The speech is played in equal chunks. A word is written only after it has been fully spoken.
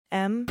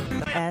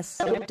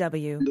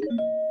MSW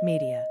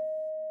Media.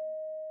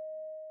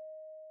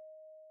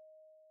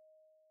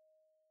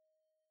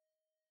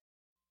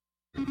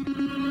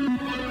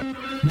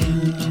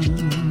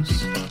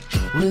 News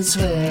with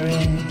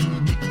swearing.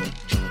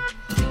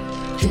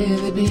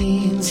 Daily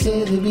beans,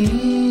 daily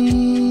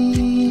beans.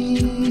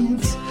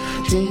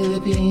 Daily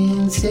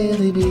beans,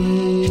 daily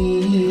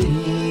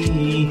beans.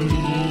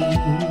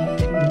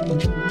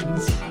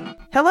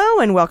 Hello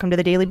and welcome to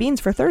the Daily Beans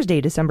for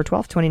Thursday, December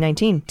 12th,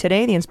 2019.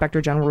 Today, the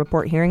Inspector General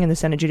report hearing in the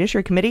Senate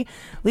Judiciary Committee.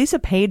 Lisa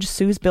Page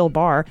sues Bill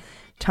Barr.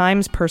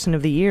 Times Person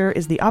of the Year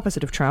is the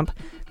opposite of Trump.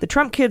 The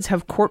Trump kids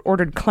have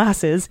court-ordered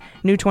classes,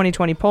 new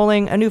 2020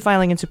 polling, a new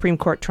filing in Supreme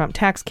Court Trump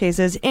tax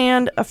cases,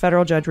 and a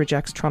federal judge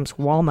rejects Trump's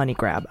wall money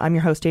grab. I'm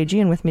your host, AG,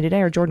 and with me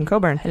today are Jordan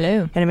Coburn.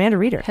 Hello. And Amanda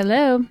Reeder.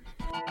 Hello.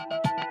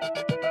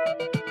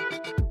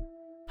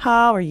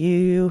 How are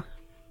you?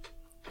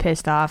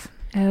 Pissed off.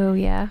 Oh,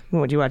 yeah.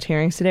 What, did you watch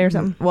hearings today or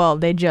something? Well,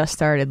 they just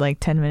started like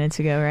 10 minutes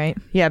ago, right?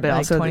 Yeah, but like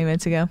also 20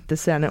 minutes ago. The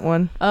Senate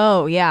one.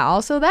 Oh, yeah.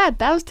 Also that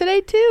was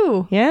today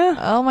too. Yeah?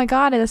 Oh my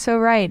God, that's so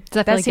right. Does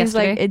that feel like seems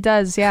yesterday? like it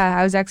does. Yeah,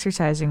 I was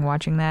exercising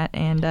watching that,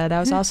 and that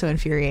was also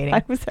infuriating.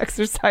 I was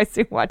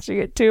exercising watching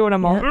it too, and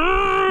I'm all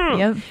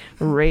Yep.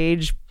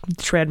 rage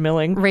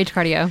treadmilling. Rage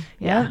cardio.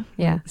 Yeah.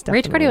 Yeah. It's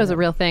Rage definitely cardio is a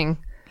real thing.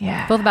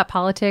 Yeah. Both about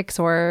politics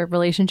or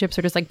relationships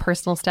or just like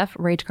personal stuff.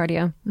 Rage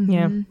cardio.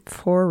 Yeah,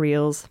 for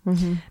reals.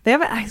 They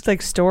have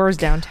like stores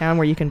downtown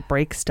where you can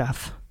break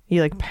stuff.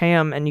 You like pay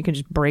them and you can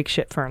just break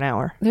shit for an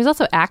hour. There's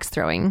also axe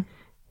throwing.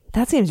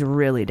 That seems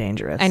really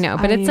dangerous. I know,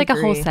 but I it's like a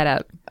whole agree.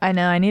 setup. I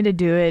know. I need to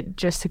do it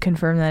just to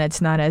confirm that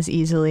it's not as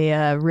easily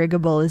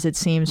riggable as it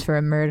seems for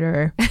a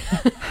murderer.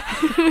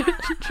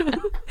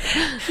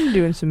 I'm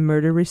doing some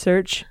murder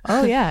research.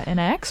 Oh yeah, an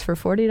axe for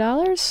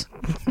 $40.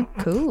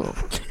 Cool.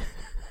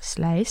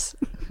 Slice.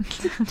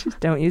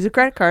 Don't use a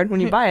credit card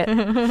when you buy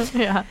it.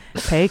 Yeah.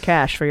 Pay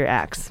cash for your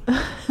axe.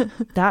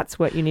 That's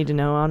what you need to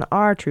know on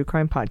our true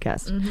crime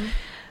podcast.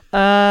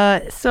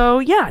 So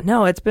yeah,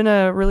 no, it's been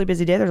a really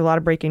busy day. There's a lot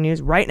of breaking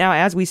news right now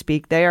as we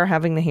speak. They are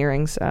having the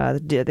hearings.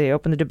 They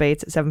open the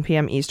debates at 7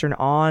 p.m. Eastern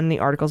on the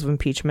articles of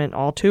impeachment,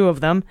 all two of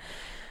them.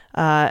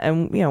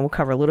 And we'll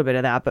cover a little bit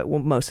of that, but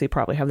we'll mostly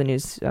probably have the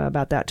news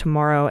about that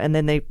tomorrow. And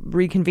then they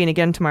reconvene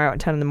again tomorrow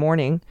at 10 in the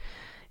morning.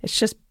 It's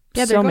just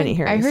many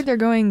hearings. I heard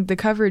the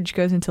coverage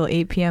goes until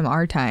 8 p.m.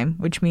 our time,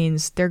 which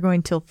means they're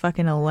going till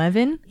fucking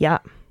 11. Yeah.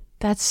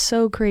 That's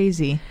so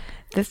crazy.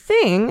 The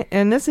thing,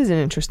 and this is an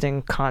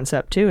interesting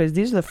concept too, is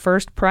these are the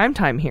first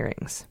primetime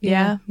hearings.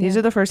 Yeah. These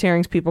are the first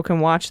hearings people can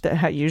watch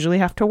that usually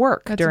have to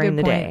work That's during a good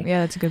the point. day.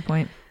 Yeah, that's a good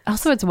point.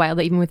 Also, it's wild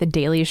that even with the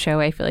Daily Show,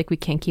 I feel like we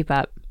can't keep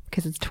up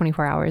because it's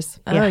 24 hours.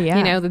 Oh, yeah.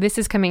 You know, this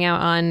is coming out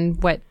on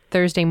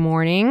Thursday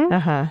morning.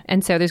 Uh-huh.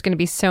 And so there's going to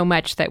be so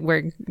much that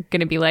we're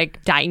going to be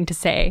like dying to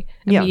say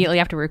immediately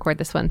after we record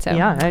this one. So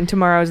Yeah, and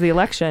tomorrow's the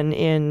election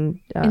in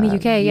in the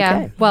UK,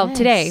 yeah. Well, Yes.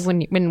 today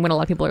when a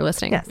lot of people are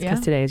listening. Yes, because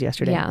today is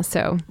yesterday. Yeah,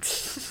 so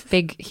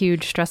big,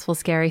 huge, stressful,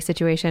 scary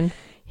situation.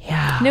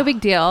 Yeah. No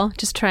big deal.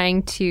 Just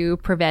trying to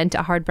prevent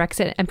a hard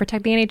Brexit and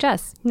protect the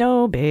NHS.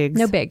 No bigs.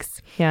 No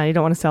bigs. Yeah, you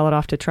don't want to sell it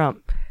off to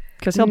Trump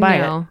because he'll buy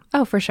it.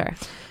 Oh, for sure.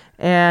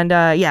 And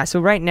so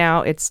right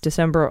now it's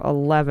December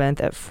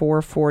 11th at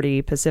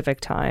 4:40 Pacific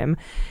time.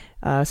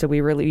 So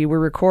we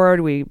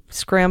record, we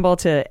scramble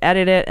to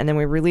edit it, and then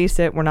we release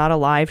it. We're not a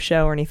live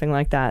show or anything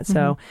like that.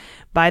 So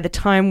by the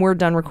time we're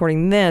done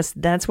recording this,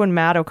 that's when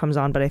Maddo comes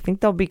on. But I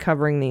think they'll be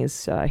covering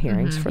these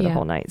hearings for the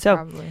whole night. So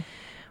Probably.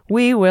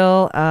 we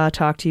will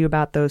talk to you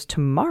about those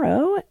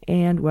tomorrow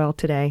and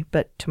today,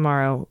 but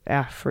tomorrow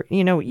after,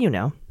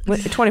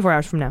 24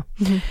 hours from now.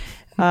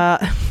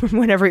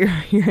 Whenever you're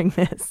hearing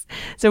this.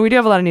 So we do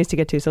have a lot of news to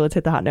get to, so let's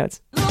hit the hot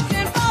notes.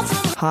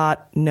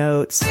 Hot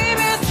notes.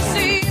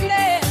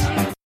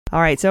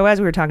 All right, so as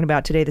we were talking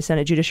about today, the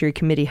Senate Judiciary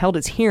Committee held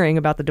its hearing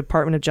about the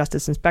Department of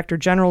Justice Inspector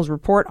General's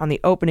report on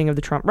the opening of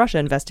the Trump-Russia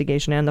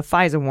investigation and the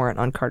FISA warrant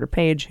on Carter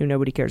Page, who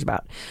nobody cares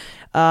about.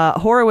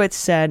 Horowitz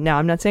said, now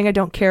I'm not saying I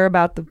don't care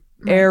about the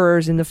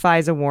errors in the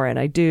FISA warrant.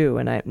 I do,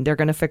 and they're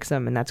going to fix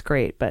them, and that's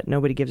great, but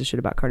nobody gives a shit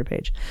about Carter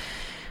Page.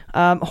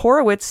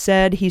 Horowitz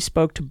said he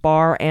spoke to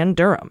Barr and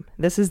Durham.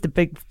 This is the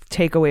big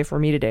takeaway for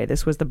me today.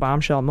 This was the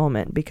bombshell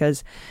moment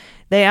because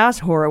they asked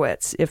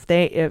Horowitz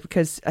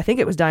because I think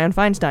it was Dianne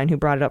Feinstein who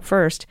brought it up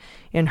first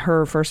in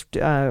her first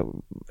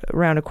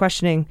round of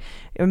questioning.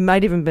 It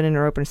might even been in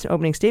her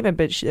opening statement,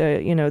 but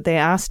they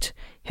asked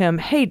him,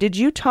 "Hey, did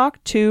you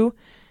talk to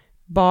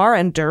Barr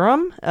and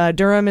Durham?"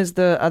 Durham is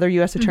the other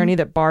U.S. attorney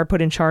that Barr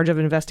put in charge of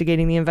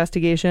investigating the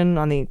investigation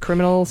on the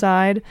criminal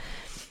side,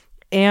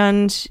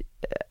 and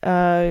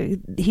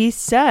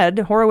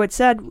Horowitz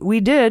said, "We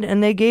did,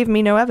 and they gave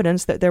me no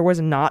evidence that there was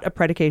not a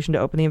predication to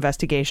open the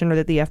investigation or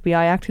that the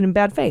FBI acted in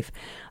bad faith.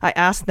 I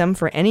asked them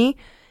for any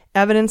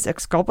evidence,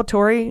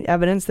 exculpatory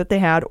evidence that they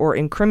had or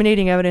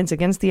incriminating evidence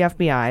against the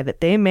FBI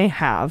that they may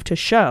have to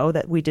show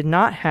that we did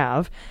not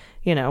have,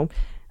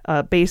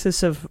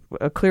 basis of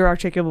clear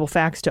articulable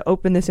facts to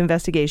open this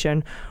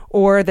investigation,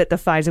 or that the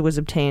FISA was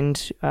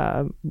obtained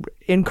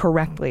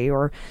incorrectly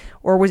or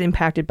was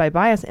impacted by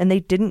bias, and they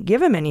didn't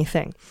give him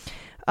anything.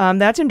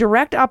 That's in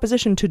direct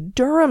opposition to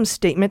Durham's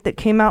statement that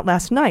came out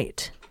last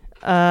night,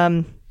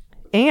 and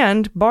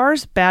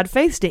Barr's bad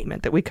faith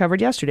statement that we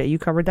covered yesterday. You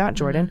covered that,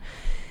 Jordan.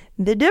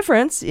 Mm-hmm. The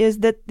difference is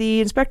that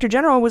the Inspector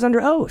General was under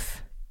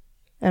oath,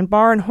 and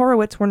Barr and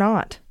Horowitz were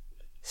not.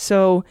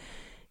 So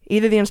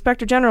either the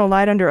Inspector General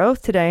lied under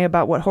oath today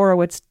about what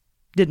Horowitz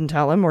didn't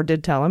tell him or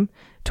did tell him,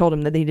 told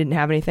him that he didn't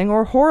have anything,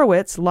 or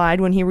Horowitz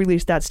lied when he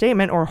released that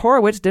statement, or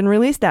Horowitz didn't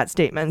release that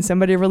statement and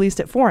somebody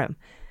released it for him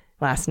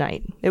last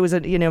night. It was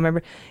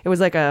remember, it was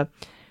like a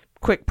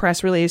quick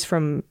press release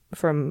from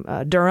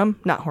Durham,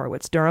 not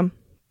Horowitz, Durham.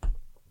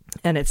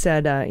 And it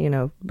said,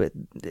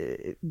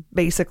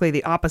 basically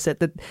the opposite,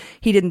 that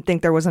he didn't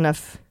think there was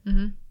enough,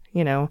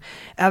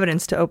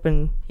 evidence to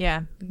open.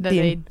 Yeah, that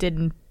they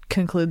didn't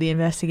conclude the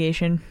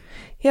investigation.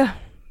 Yeah.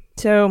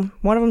 So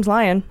one of them's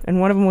lying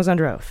and one of them was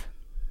under oath.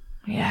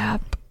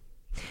 Yep.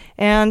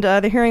 And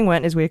the hearing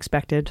went as we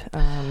expected,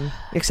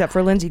 except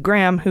for Lindsey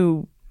Graham,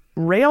 who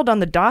railed on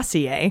the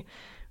dossier,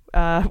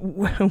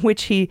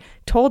 which he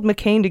told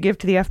McCain to give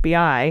to the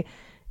FBI.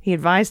 He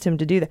advised him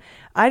to do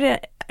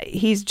that.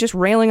 He's just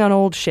railing on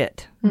old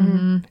shit.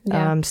 Mm-hmm.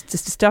 Yeah.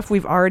 Stuff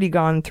we've already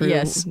gone through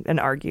and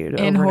argued.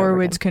 And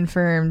Horowitz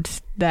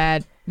confirmed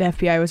that the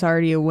FBI was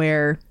already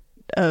aware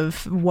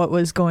of what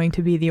was going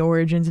to be the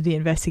origins of the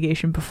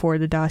investigation before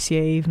the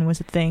dossier even was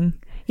a thing.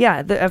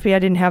 Yeah, the FBI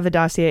didn't have the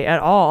dossier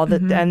at all.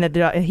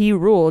 And he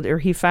ruled, or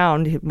he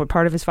found,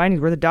 part of his findings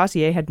were the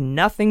dossier had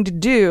nothing to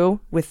do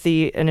with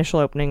the initial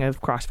opening of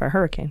Crossfire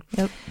Hurricane.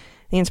 Yep.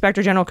 The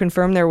Inspector General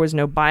confirmed there was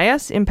no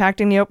bias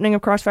impacting the opening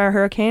of Crossfire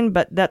Hurricane,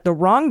 but that the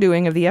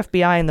wrongdoing of the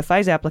FBI in the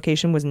FISA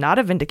application was not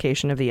a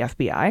vindication of the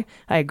FBI.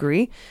 I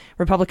agree.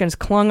 Republicans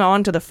clung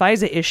on to the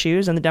FISA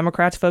issues, and the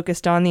Democrats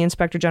focused on the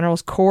Inspector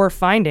General's core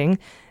finding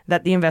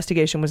that the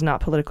investigation was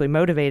not politically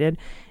motivated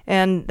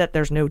and that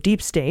there's no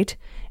deep state.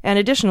 And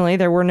additionally,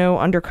 there were no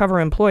undercover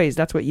employees.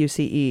 That's what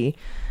UCE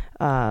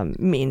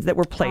means, that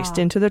were placed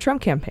into the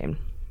Trump campaign.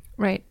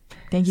 Right.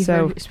 Thank you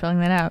for spelling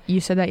that out. You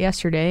said that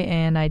yesterday,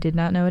 and I did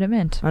not know what it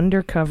meant.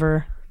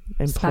 Undercover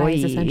employee.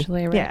 Spies,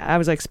 essentially, right? Yeah, I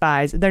was like,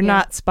 spies. They're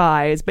not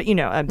spies, but,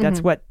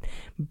 that's what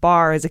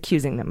Barr is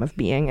accusing them of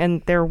being,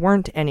 and there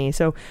weren't any.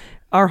 So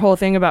our whole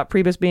thing about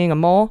Priebus being a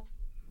mole,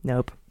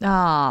 nope.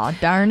 Oh,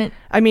 darn it.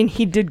 I mean,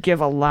 he did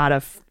give a lot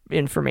of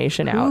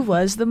information out. Who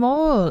was the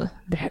mole?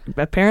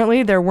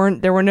 Apparently, there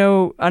were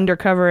no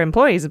undercover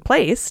employees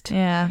placed,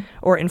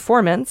 or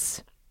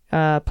informants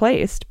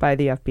placed by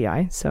the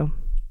FBI, so...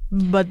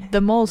 But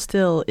the mole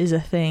still is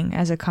a thing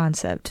as a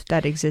concept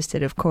that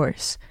existed, of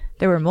course.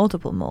 There were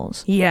multiple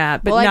moles. Yeah,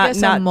 but I guess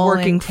not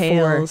working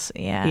entails, for...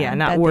 Yeah,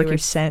 not that working. They were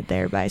sent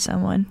there by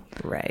someone.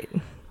 Right.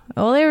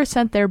 Well, they were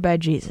sent there by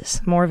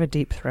Jesus. More of a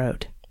deep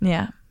throat.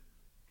 Yeah.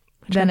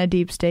 Than a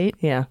deep state.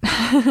 Yeah.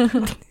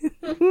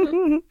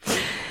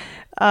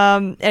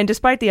 And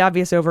despite the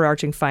obvious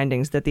overarching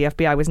findings that the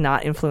FBI was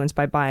not influenced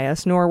by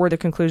bias, nor were the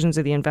conclusions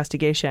of the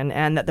investigation,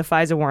 and that the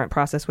FISA warrant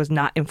process was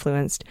not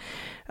influenced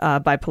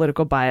by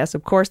political bias,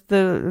 of course,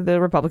 the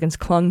Republicans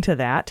clung to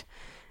that.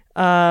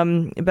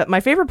 But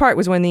my favorite part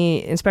was when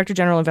the Inspector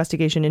General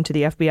investigation into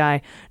the FBI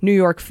New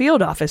York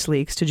field office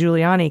leaks to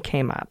Giuliani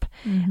came up.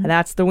 Mm-hmm. And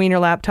that's the Wiener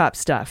laptop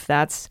stuff.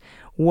 That's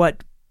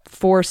what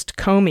forced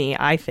Comey,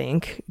 I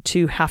think,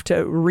 to have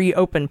to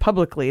reopen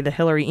publicly the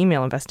Hillary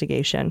email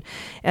investigation.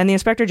 And the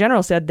Inspector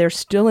General said they're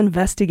still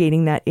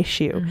investigating that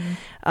issue.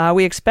 Mm-hmm.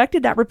 We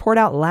expected that report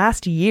out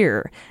last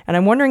year, and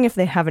I'm wondering if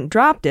they haven't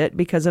dropped it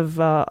because of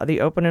the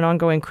open and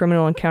ongoing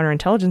criminal and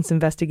counterintelligence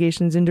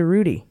investigations into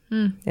Rudy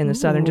in the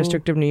Southern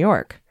District of New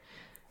York.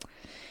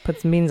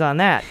 Put some beans on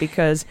that,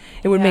 because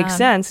it would make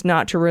sense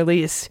not to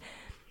release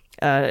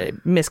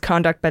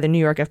misconduct by the New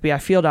York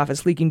FBI field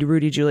office leaking to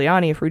Rudy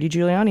Giuliani if Rudy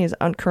Giuliani is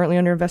currently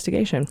under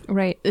investigation.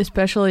 Right.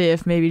 Especially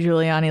if maybe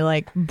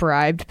Giuliani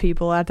bribed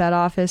people at that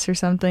office or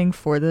something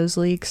for those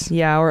leaks.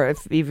 Yeah, or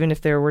even if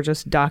there were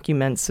just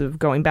documents of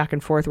going back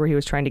and forth where he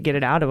was trying to get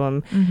it out of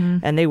them,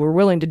 and they were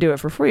willing to do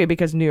it for free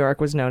because New York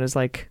was known as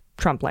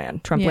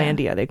Trumpland,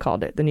 Trumplandia, they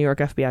called it, the New York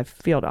FBI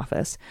field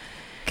office.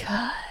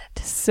 God.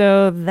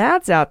 So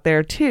that's out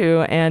there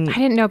too, and I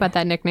didn't know about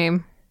that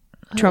nickname.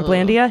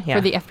 Trumplandia? Yeah.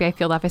 For the FBI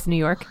field office in New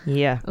York?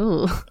 Yeah.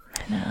 Ooh.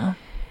 I know.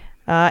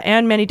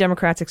 And many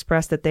Democrats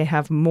expressed that they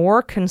have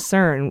more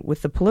concern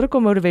with the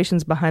political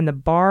motivations behind the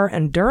Barr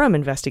and Durham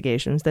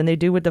investigations than they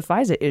do with the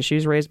FISA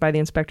issues raised by the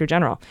Inspector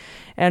General.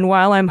 And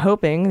while I'm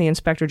hoping the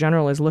Inspector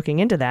General is looking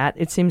into that,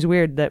 it seems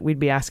weird that we'd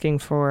be asking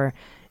for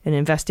an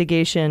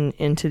investigation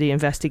into the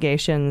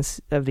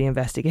investigations of the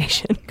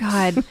investigation.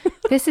 God,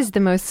 this is the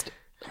most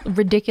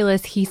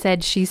ridiculous he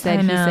said, she said,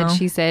 he said,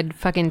 she said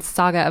fucking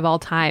saga of all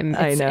time.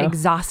 It's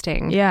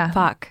exhausting. Yeah.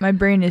 Fuck. My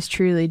brain is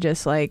truly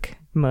just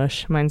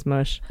mush. Mine's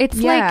mush.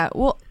 It's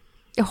well,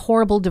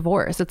 horrible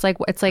divorce. It's like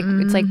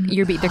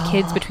you're their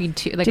kids between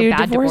two, like Dude, a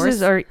bad divorces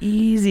divorce. are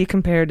easy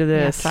compared to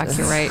Yeah, this. fuck,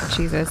 you're right.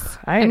 Jesus.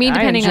 I mean,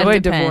 depending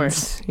on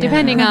divorce. Yeah.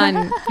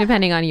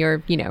 depending on your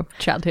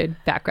childhood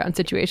background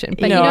situation.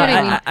 But you know what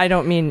I mean. I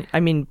don't mean. I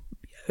mean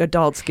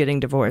adults getting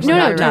divorced.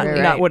 No,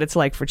 not what it's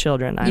like for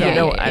children. I don't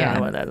know. I don't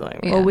know what that's like.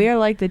 Yeah. Well, we are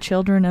like the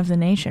children of the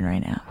nation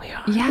right now.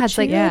 Yeah, it's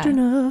like Children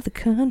of the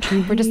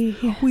country. We're just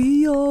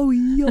we are.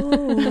 we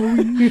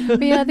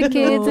are the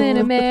kids in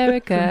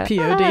America.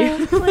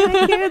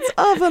 POD. Kids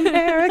of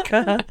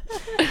America.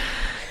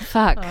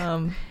 Fuck.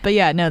 But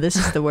yeah, no, this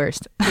is the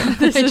worst.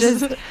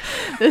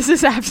 This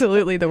is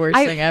absolutely the worst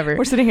thing ever.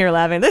 We're sitting here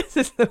laughing. This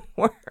is the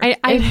worst. It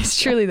is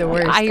truly the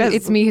worst.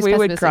 It's me who's we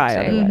would pessimistic cry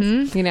today.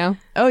 otherwise. You know,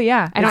 Oh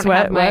yeah, I don't It's what-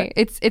 have my.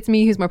 what? It's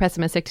me who's more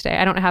pessimistic today.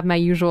 I don't have my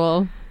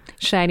usual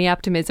shiny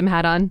optimism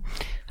hat on,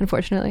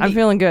 unfortunately. I'm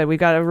feeling good. We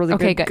got a really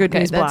Okay, good good.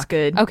 news that's block.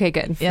 good. Okay,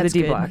 good. Yeah, The that's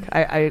D good. block.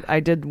 I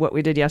did what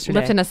we did yesterday.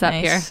 Lifting us up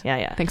Nice. here.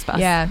 Yeah. Thanks, boss.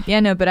 Yeah,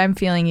 no, but I'm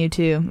feeling you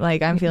too.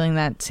 Like I'm feeling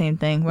that same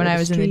thing. When Where I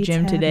the was in the streets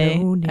gym have today,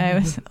 no name. I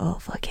was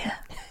fuck yeah,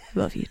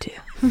 love you too.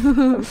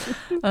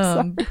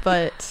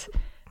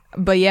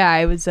 But yeah,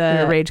 I was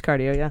Your rage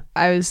cardio. Yeah.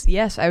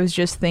 I was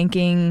just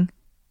thinking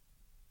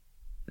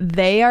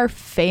they are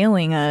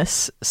failing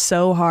us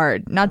so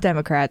hard. Not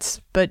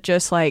Democrats, but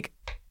just like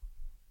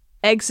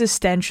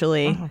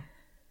existentially.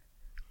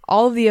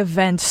 All of the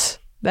events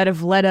that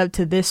have led up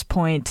to this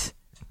point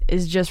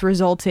is just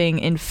resulting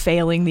in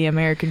failing the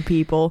American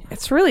people.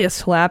 It's really a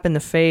slap in the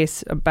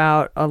face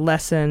about a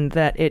lesson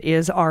that it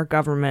is our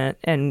government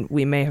and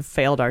we may have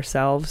failed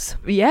ourselves.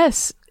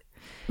 Yes.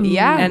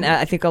 Yeah. And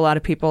I think a lot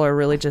of people are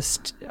really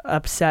just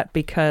upset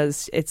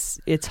because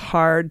it's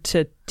hard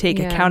to take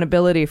Yeah.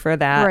 accountability for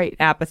that Right.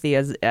 apathy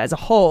as a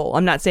whole.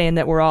 I'm not saying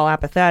that we're all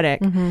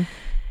apathetic,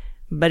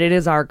 but it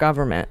is our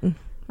government.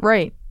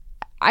 Right.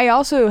 I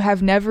also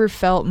have never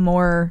felt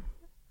more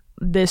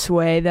this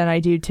way than I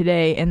do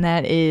today, and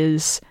that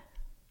is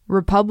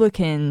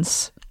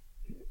Republicans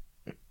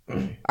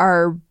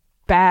are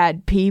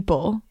bad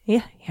people.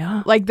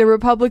 Yeah. Like the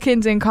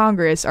Republicans in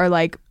Congress are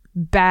like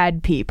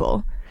bad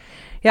people.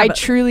 Yeah, I but-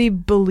 truly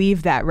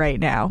believe that right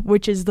now,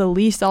 which is the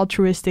least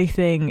altruistic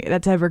thing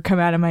that's ever come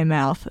out of my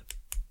mouth.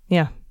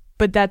 Yeah.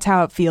 But that's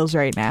how it feels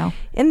right now.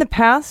 In the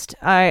past,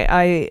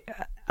 I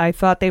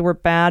thought they were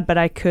bad, but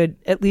I could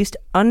at least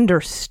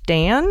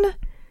understand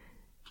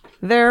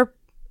their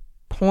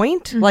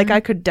point. Like I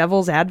could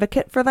devil's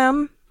advocate for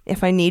them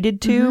if I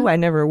needed to. I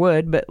never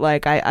would, but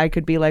like I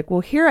could be like,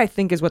 well, here I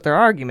think is what their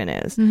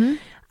argument is.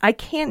 I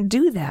can't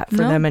do that for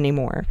No. them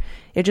anymore.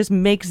 It just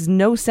makes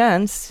no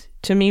sense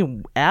to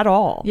me at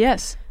all.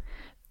 Yes.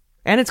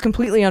 And it's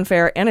completely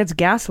unfair and it's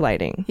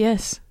gaslighting.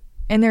 Yes.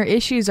 And their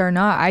issues are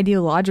not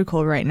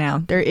ideological right now.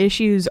 Their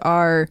issues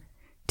are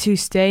to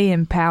stay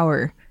in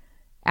power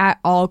at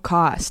all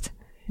cost.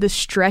 The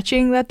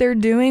stretching that they're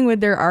doing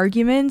with their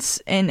arguments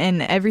and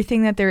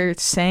everything that they're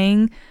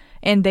saying,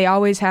 and they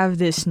always have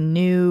this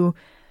new,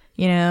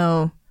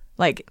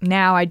 like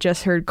now I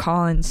just heard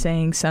Colin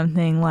saying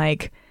something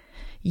like,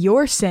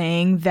 you're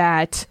saying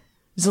that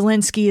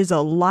Zelensky is a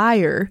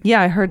liar.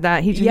 Yeah, I heard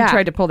that. He Yeah.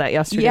 tried to pull that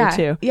yesterday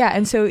too. Yeah,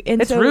 and so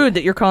It's rude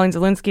that you're calling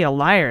Zelensky a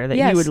liar, that he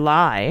Yes. would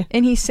lie.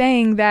 And he's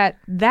saying that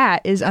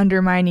is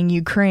undermining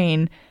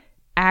Ukraine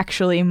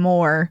actually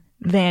more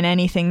than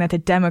anything that the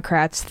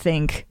Democrats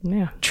think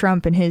Yeah.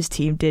 Trump and his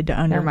team did to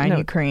undermine no.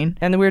 Ukraine.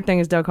 And the weird thing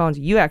is, Doug Collins,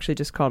 you actually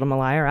just called him a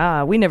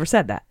liar. We never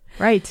said that.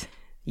 Right.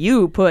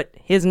 You put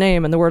his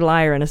name and the word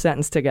liar in a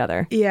sentence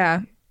together.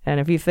 Yeah. And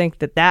if you think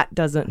that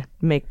doesn't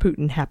make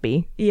Putin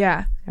happy,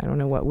 Yeah. I don't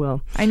know what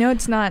will. I know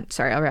it's not,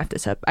 sorry, I'll wrap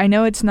this up. I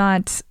know it's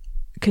not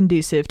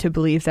conducive to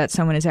believe that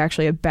someone is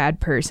actually a bad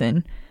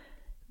person,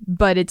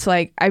 but it's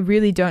like, I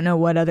really don't know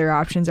what other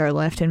options are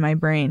left in my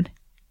brain.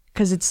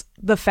 Because it's,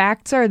 the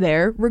facts are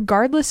there,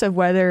 regardless of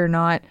whether or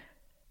not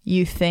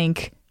you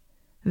think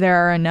there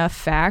are enough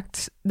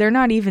facts. They're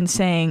not even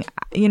saying,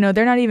 they're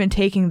not even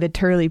taking the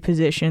Turley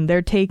position.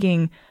 They're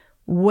taking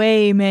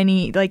way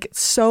many, like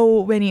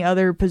so many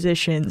other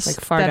positions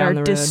Like far that down are the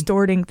road.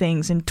 distorting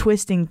things and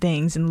twisting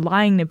things and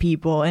lying to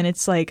people. And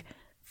it's like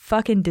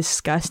fucking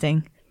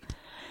disgusting.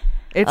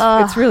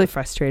 It's really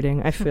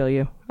frustrating. I feel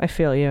you.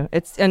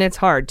 It's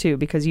hard too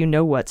because you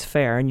know what's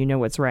fair and you know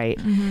what's right,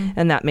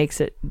 and that makes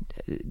it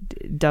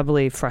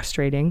doubly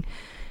frustrating.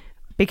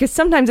 Because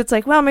sometimes it's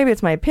like, well, maybe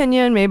it's my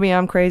opinion, maybe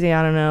I'm crazy,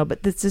 I don't know,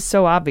 but this is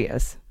so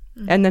obvious.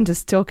 And then to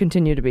still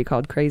continue to be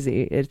called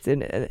crazy,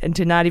 and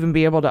to not even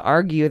be able to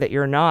argue that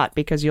you're not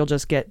because you'll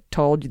just get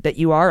told that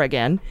you are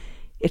again.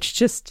 It's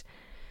just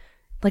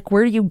like,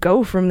 where do you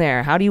go from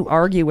there? How do you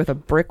argue with a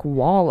brick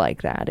wall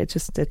like that?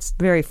 It's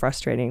very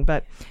frustrating.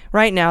 But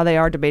right now they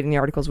are debating the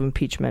articles of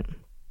impeachment.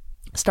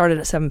 Started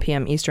at 7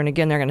 p.m. Eastern.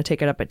 Again, they're going to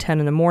take it up at 10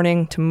 in the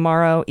morning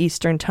tomorrow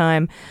Eastern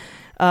time.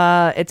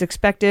 It's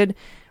expected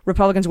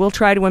Republicans will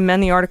try to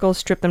amend the articles,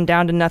 strip them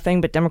down to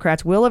nothing, but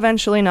Democrats will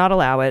eventually not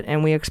allow it,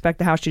 and we expect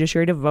the House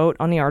Judiciary to vote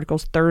on the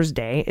articles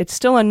Thursday. It's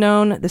still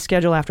unknown the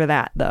schedule after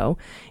that, though.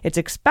 It's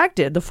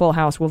expected the full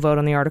House will vote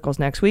on the articles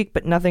next week,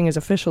 but nothing is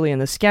officially in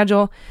the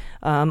schedule.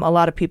 A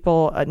lot of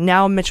people,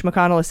 now Mitch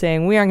McConnell is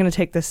saying, we aren't going to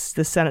take this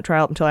Senate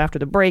trial up until after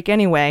the break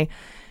anyway,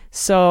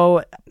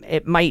 so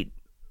it might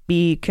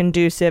be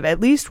conducive. At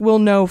least we'll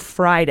know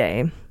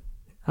Friday,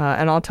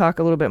 and I'll talk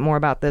a little bit more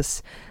about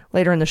this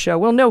later in the show.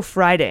 We'll know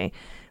Friday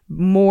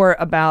more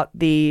about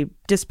the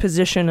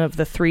disposition of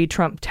the 3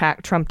 Trump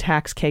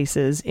tax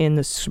cases in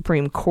the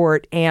Supreme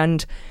Court,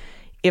 and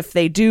if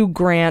they do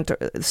grant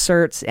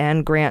certs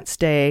and grant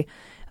stay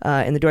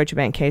in the Deutsche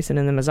Bank case and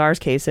in the Mazars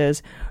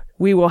cases,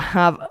 we will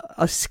have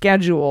a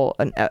schedule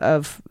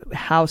of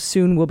how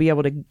soon we'll be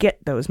able to get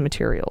those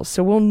materials.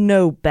 So we'll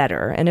know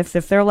better. And if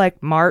they're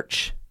like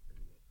March,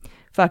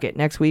 fuck it,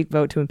 next week,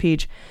 vote to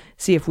impeach,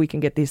 see if we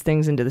can get these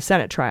things into the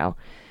Senate trial.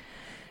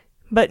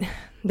 But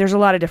there's a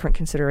lot of different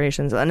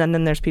considerations. And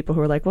then there's people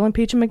who are like, well,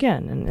 impeach him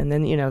again. And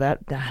then,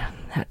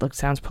 that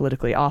sounds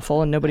politically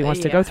awful, and nobody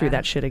wants to go through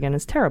that shit again.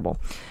 It's terrible.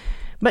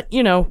 But,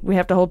 we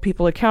have to hold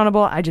people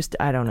accountable. I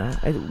don't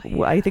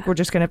know. I think we're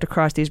just going to have to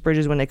cross these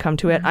bridges when they come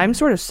to it. I'm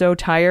sort of so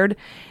tired,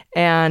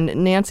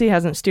 and Nancy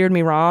hasn't steered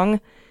me wrong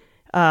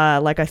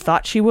like I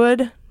thought she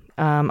would.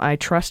 I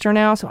trust her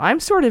now. So I'm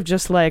sort of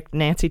just like,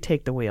 Nancy,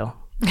 take the wheel.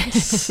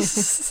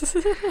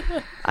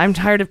 I'm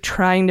tired of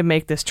trying to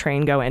make this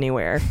train go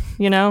anywhere,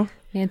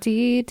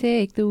 Nancy,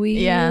 take the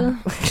wheel. Yeah.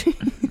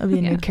 That'll be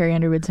a new Carrie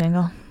Underwood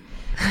single.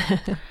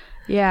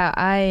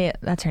 Yeah,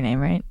 that's her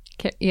name, right?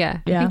 Yeah,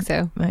 I think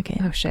so. Okay.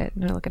 Oh shit,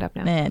 I'm gonna look it up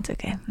now. Nah, it's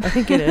okay. I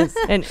think it is.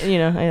 And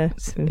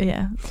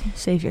yeah,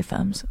 save your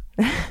thumbs.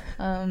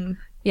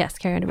 Yes,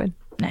 Carrie Underwood.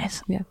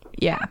 Nice.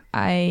 Yeah.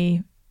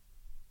 I'm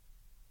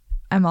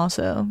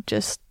also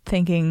just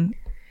thinking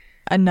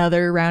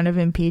another round of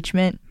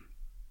impeachment.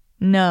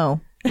 No.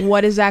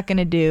 What is that going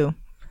to do?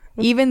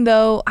 Even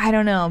though, I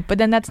don't know, but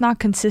then that's not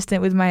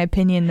consistent with my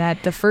opinion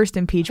that the first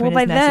impeachment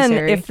is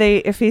necessary.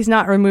 Then, if he's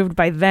not removed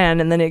by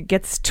then, and then it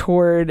gets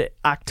toward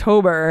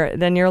October,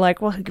 then you're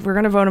like, well, we're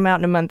going to vote him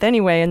out in a month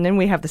anyway, and then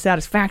we have the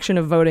satisfaction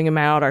of voting him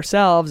out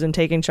ourselves and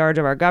taking charge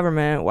of our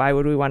government. Why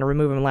would we want to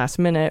remove him last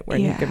minute when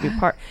he could be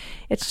part?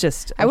 It's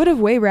just... I would have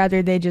way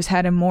rather they just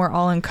had a more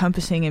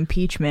all-encompassing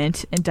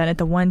impeachment and done it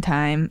the one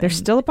time. There's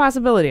still a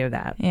possibility of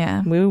that.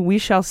 Yeah. We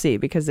shall see,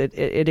 because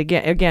it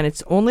again,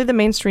 it's only the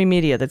mainstream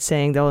media that's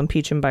saying they'll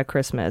impeach him by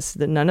Christmas.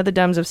 None of the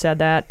Dems have said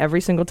that.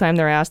 Every single time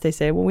they're asked, they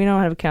say, well, we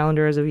don't have a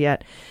calendar as of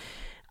yet.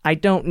 I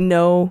don't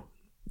know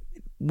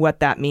what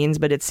that means,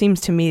 but it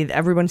seems to me that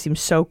everyone seems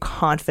so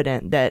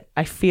confident that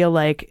I feel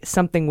like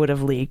something would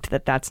have leaked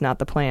that's not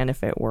the plan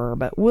if it were.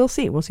 But we'll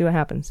see. We'll see what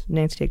happens.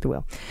 Nancy, take the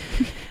wheel.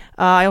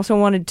 I also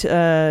wanted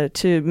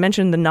to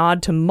mention the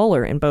nod to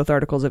Mueller in both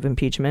articles of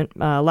impeachment.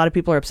 A lot of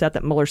people are upset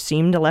that Mueller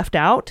seemed left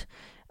out.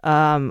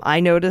 I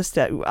noticed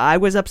that I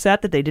was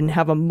upset that they didn't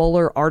have a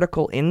Mueller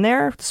article in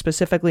there,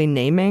 specifically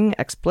naming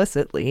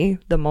explicitly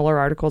the Mueller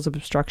articles of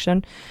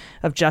obstruction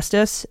of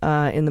justice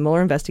in the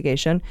Mueller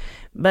investigation.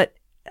 But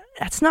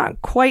that's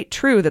not quite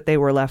true that they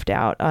were left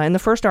out. In the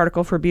first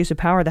article for abuse of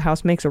power, the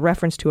House makes a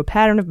reference to a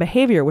pattern of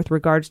behavior with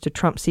regards to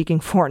Trump seeking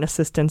foreign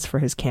assistance for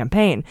his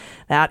campaign.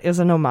 That is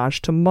an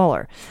homage to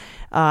Mueller.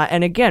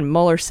 And again,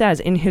 Mueller says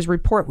in his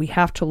report, we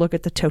have to look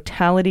at the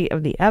totality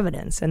of the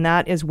evidence. And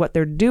that is what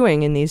they're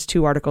doing in these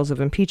 2 articles of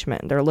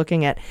impeachment. They're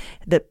looking at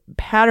the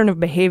pattern of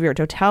behavior,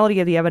 totality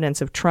of the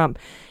evidence of Trump.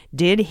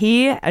 Did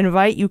he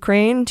invite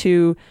Ukraine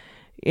to,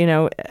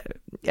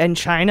 and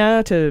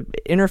China to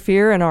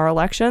interfere in our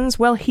elections?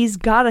 Well, he's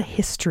got a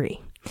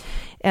history.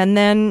 And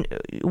then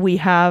we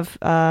have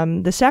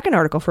the second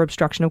article for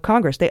obstruction of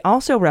Congress. They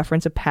also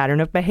reference a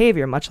pattern of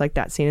behavior, much like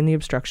that seen in the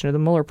obstruction of the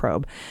Mueller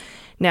probe.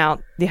 Now,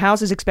 the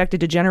House is expected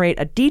to generate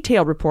a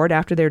detailed report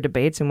after their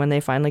debates and when they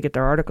finally get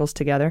their articles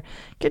together.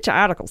 Get your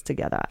articles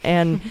together.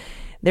 And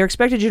they're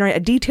expected to generate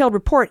a detailed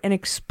report and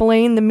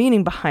explain the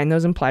meaning behind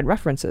those implied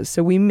references.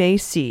 So we may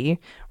see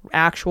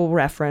actual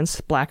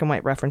reference, black and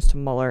white reference to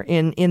Mueller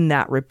in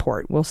that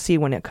report. We'll see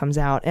when it comes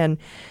out. And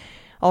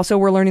also,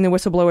 we're learning the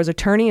whistleblower's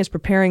attorney is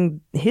preparing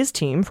his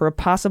team for a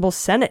possible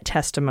Senate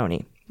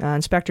testimony.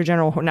 Inspector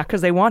General, not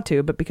because they want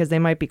to, but because they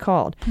might be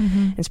called.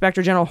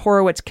 Inspector General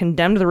Horowitz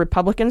condemned the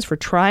Republicans for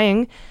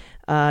trying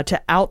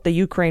to out the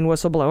Ukraine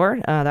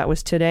whistleblower. That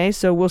was today.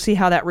 So we'll see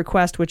how that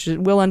request, which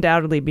will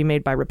undoubtedly be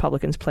made by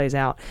Republicans, plays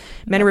out.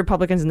 Many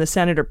Republicans in the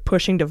Senate are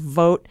pushing to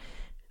vote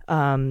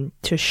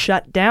to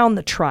shut down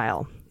the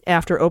trial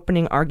after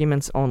opening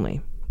arguments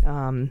only.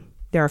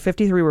 There are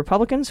 53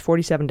 Republicans,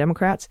 47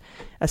 Democrats.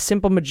 A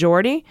simple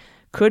majority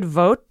could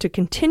vote to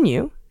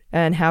continue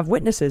and have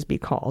witnesses be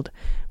called,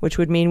 which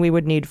would mean we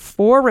would need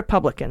 4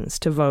 Republicans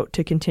to vote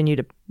to continue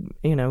to,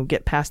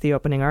 get past the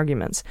opening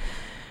arguments.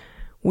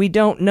 We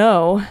don't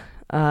know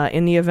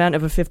in the event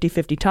of a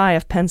 50-50 tie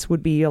if Pence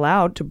would be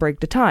allowed to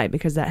break the tie,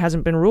 because that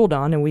hasn't been ruled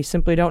on, and we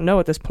simply don't know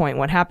at this point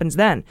what happens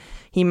then.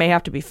 He may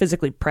have to be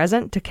physically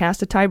present to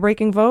cast a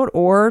tie-breaking vote,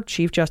 or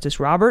Chief Justice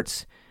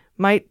Roberts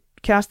might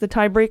cast the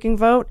tie-breaking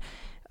vote.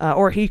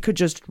 or he could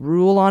just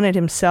rule on it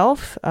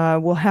himself.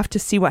 We'll have to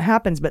see what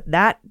happens, but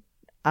that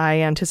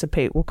I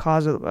anticipate will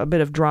cause a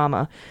bit of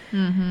drama.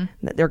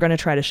 That they're going to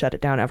try to shut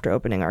it down after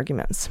opening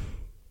arguments.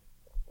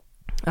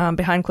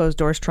 Behind closed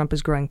doors, Trump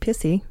is growing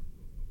pissy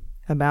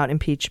about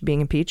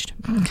being impeached.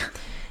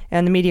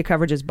 And the media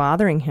coverage is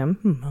bothering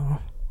him.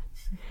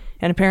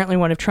 And apparently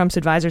one of Trump's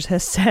advisors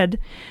has said,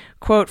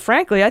 quote,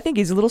 frankly, I think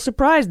he's a little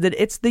surprised that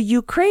it's the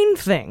Ukraine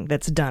thing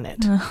that's done it.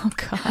 Oh,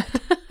 God.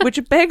 Which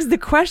begs the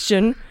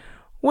question,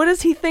 what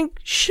does he think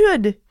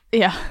should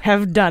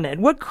have done it?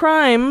 What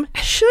crime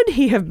should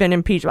he have been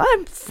impeached?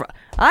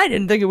 I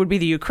didn't think it would be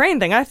the Ukraine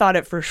thing. I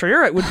thought for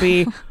sure it would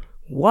be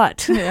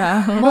what?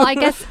 Well, I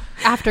guess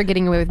after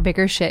getting away with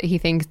bigger shit, he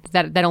thinks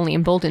that only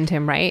emboldened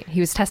him, right? He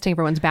was testing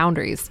everyone's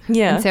boundaries.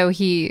 Yeah. And so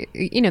he,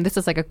 this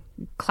is like a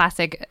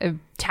classic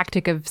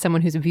tactic of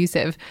someone who's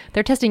abusive.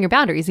 They're testing your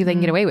boundaries, see if they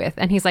can get away with.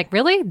 And he's like,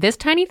 really? This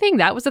tiny thing?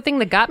 That was the thing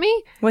that got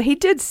me? Well, he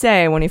did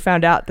say when he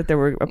found out that they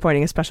were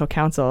appointing a special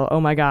counsel, oh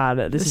my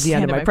God, this is the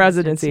end of my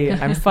presidency.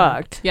 I'm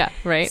fucked. Yeah,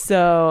 right.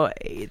 So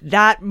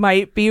that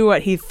might be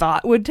what he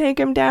thought would take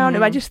him down.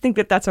 And I just think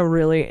that that's a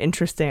really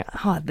interesting,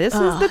 this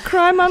is the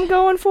crime I'm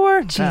going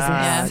for?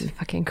 Jesus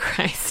fucking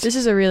Christ. This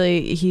is a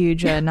really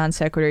huge non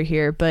sequitur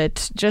here,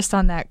 but just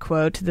on that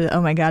quote,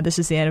 oh my God, this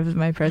is the end of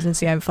my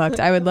presidency, I'm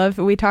fucked. I would love,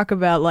 we talk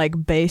about like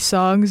bass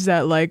songs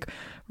that like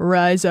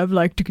rise up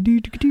like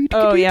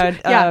oh yeah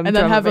and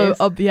then have and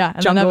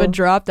then have a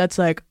drop that's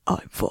like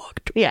I'm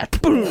fucked. Yeah.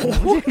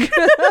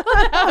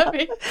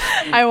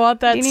 I want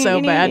that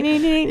so bad.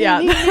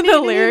 Yeah,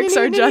 the lyrics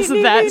are just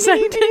that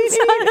sentence.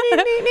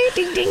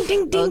 Ding ding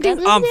ding ding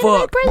ding. I'm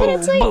fucked.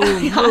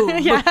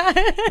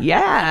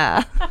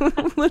 Yeah.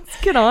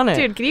 Let's get on it.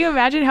 Dude, can you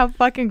imagine how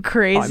fucking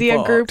crazy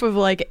a group of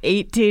like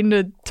 18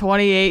 to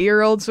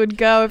 28-year-olds would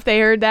go if they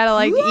heard that at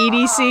like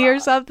EDC or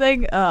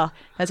something?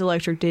 That's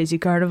Electric Daisy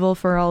Carnival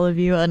for all of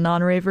you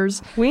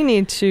non-ravers. We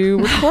need to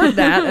record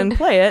that and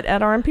play it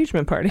at our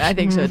impeachment party. I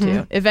think so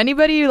too. If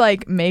anybody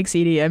like makes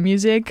EDM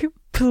music,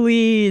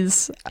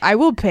 please, I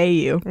will pay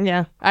you.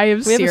 Yeah, I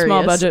am serious. We have a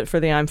small budget for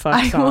the I'm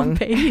fucked song. I will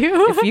pay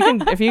you.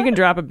 if you can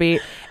drop a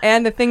beat.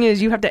 And the thing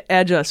is, you have to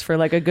edge us for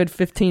like a good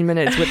 15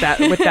 minutes with that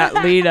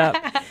lead up,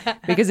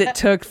 because it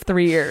took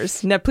 3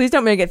 years. Now, please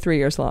don't make it 3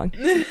 years long.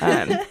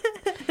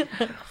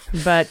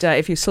 But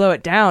if you slow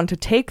it down to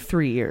take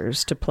 3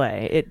 years to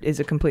play, it is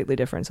a completely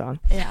different song.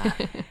 Yeah.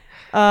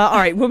 All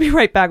right, we'll be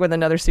right back with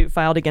another suit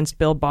filed against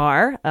Bill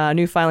Barr.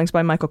 New filings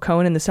by Michael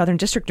Cohen in the Southern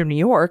District of New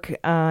York,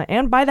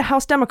 and by the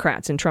House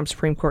Democrats in Trump's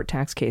Supreme Court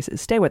tax cases.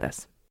 Stay with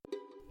us.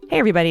 Hey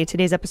everybody,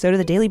 today's episode of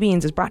The Daily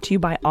Beans is brought to you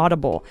by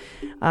Audible.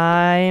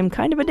 I am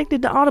kind of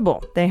addicted to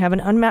Audible. They have an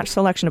unmatched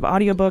selection of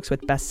audiobooks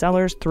with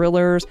bestsellers,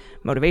 thrillers,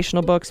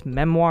 motivational books,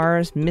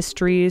 memoirs,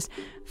 mysteries,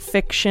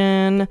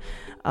 fiction,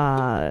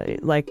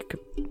 like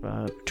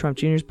Trump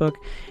Jr.'s book,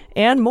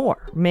 and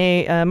more.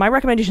 My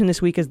recommendation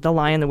this week is The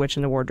Lion, the Witch,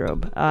 and the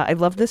Wardrobe. I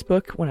loved this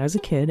book when I was a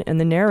kid, and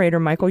the narrator,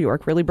 Michael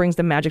York, really brings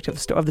the magic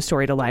of the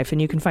story to life, and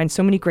you can find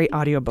so many great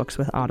audiobooks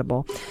with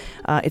Audible.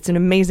 It's an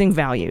amazing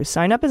value.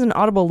 Sign up as an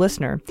Audible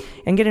listener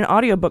and get an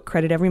audiobook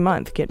credit every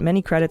month. Get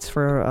many credits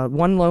for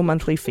one low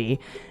monthly fee.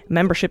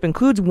 Membership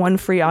includes one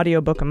free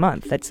audiobook a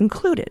month. That's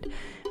included.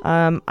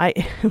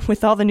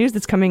 With all the news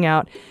that's coming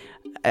out,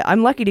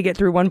 I'm lucky to get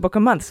through one book a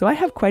month, so I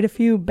have quite a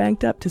few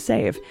banked up to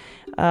save.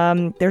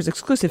 There's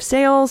exclusive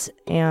sales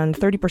and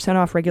 30%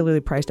 off regularly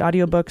priced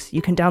audiobooks.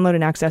 You can download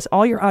and access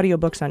all your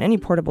audiobooks on any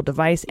portable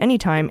device,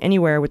 anytime,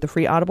 anywhere with the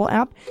free Audible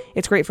app.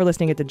 It's great for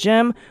listening at the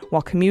gym,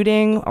 while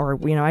commuting, or,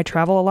 I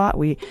travel a lot.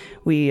 We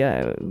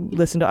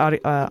listen to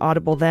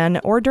Audible then,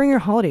 or during your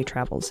holiday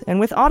travels. And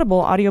with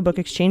Audible, audiobook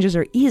exchanges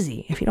are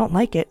easy. If you don't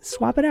like it,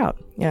 swap it out.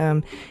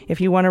 If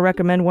you want to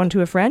recommend one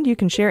to a friend, you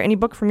can share any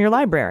book from your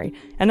library.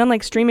 And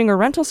unlike streaming or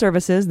rental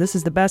services, this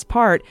is the best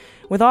part.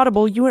 With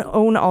Audible, you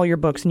own all your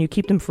books and you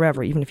keep them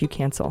forever, even if you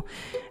cancel.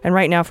 And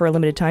right now, for a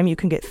limited time, you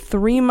can get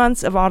 3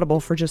 months of Audible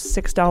for just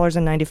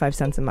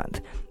 $6.95 a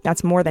month.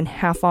 That's more than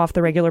half off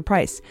the regular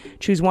price.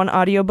 Choose one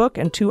audiobook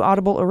and 2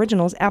 Audible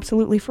originals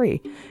absolutely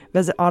free.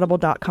 Visit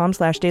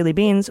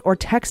audible.com/dailybeans or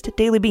text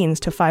dailybeans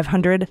to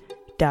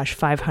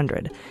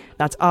 500-500.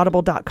 That's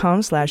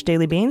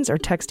audible.com/dailybeans or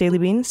text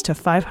dailybeans to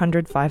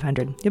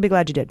 500-500. You'll be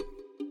glad you did.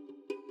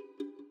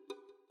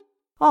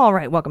 All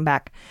right, welcome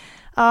back.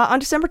 On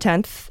December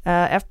 10th,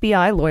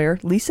 FBI lawyer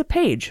Lisa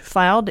Page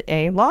filed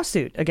a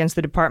lawsuit against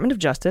the Department of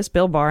Justice,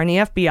 Bill Barr, and the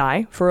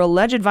FBI for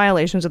alleged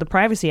violations of the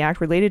Privacy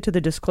Act related to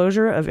the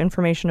disclosure of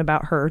information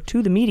about her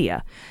to the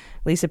media.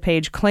 Lisa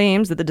Page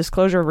claims that the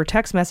disclosure of her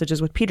text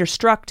messages with Peter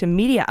Strzok to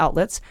media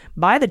outlets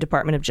by the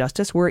Department of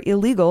Justice were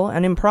illegal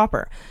and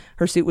improper.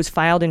 Her suit was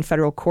filed in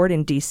federal court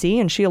in D.C.,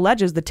 and she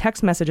alleges the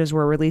text messages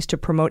were released to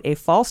promote a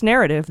false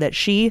narrative that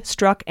she,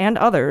 Strzok, and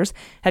others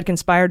had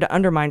conspired to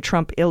undermine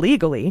Trump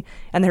illegally,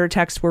 and that her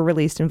texts were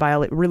released in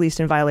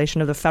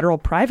violation of the Federal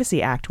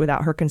Privacy Act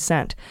without her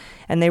consent.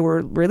 And they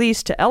were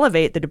released to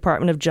elevate the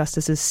Department of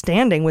Justice's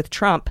standing with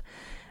Trump.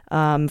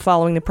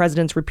 following the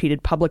president's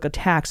repeated public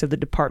attacks of the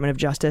Department of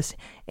Justice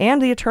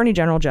and the Attorney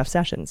General Jeff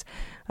Sessions.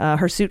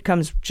 Her suit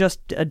comes just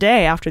a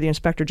day after the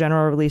Inspector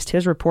General released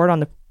his report on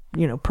the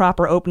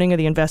proper opening of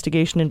the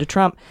investigation into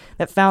Trump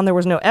that found there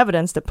was no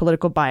evidence that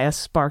political bias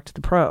sparked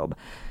the probe.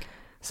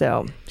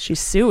 So she's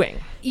suing.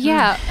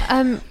 Yeah.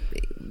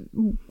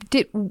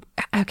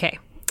 Okay.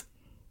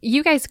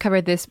 You guys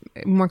covered this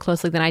more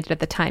closely than I did at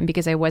the time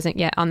because I wasn't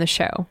yet on the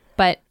show.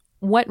 But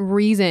what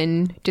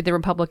reason did the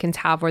Republicans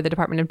have or the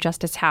Department of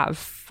Justice have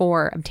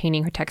for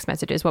obtaining her text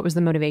messages? What was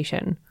the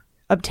motivation?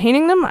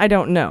 Obtaining them, I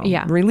don't know.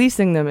 Yeah.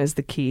 Releasing them is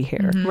the key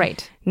here.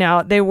 Right. Now,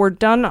 some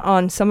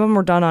of them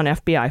were done on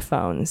FBI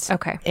phones.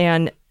 Okay.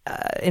 And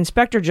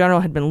Inspector General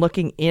had been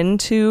looking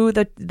into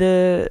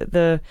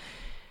the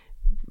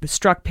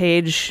struck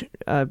page,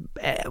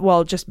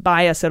 just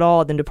bias at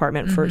all in the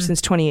department since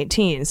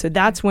 2018. So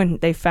that's when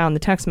they found the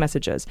text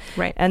messages.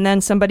 Right. And then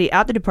somebody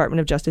at the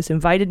Department of Justice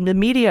invited the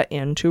media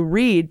in to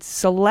read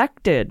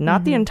selected,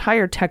 not the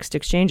entire text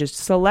exchanges,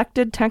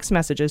 selected text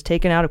messages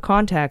taken out of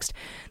context.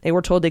 They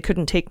were told they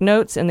couldn't take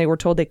notes, and they were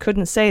told they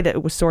couldn't say that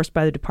it was sourced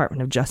by the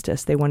Department of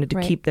Justice. They wanted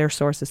to keep their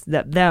sources,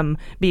 them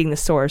being the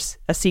source,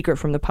 a secret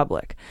from the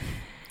public.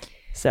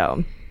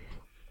 So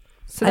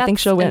I think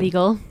she'll win.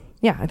 Illegal.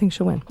 Yeah, I think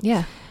she'll win.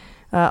 Yeah.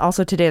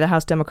 Also today, the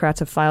House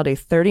Democrats have filed a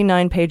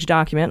 39-page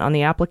document on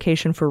the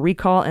application for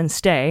recall and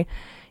stay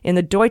in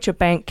the Deutsche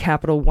Bank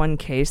Capital One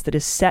case that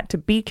is set to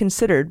be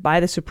considered by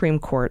the Supreme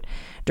Court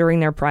during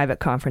their private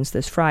conference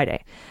this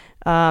Friday.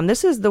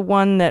 This is the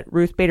one that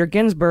Ruth Bader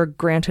Ginsburg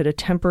granted a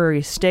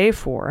temporary stay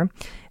for.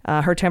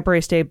 Her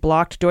temporary stay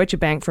blocked Deutsche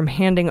Bank from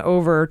handing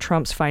over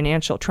Trump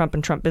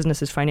and Trump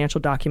businesses' financial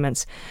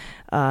documents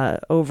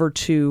over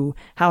to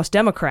House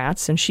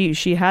Democrats, and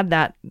she had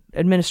that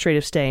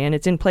administrative stay, and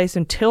it's in place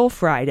until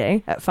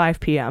Friday at 5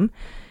 p.m.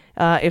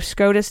 If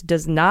SCOTUS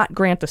does not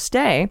grant a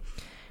stay,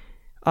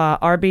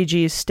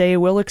 RBG's stay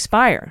will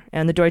expire,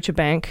 and the Deutsche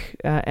Bank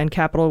and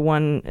Capital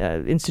One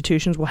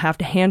institutions will have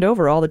to hand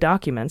over all the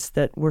documents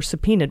that were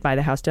subpoenaed by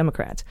the House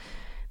Democrats.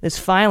 This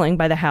filing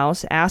by the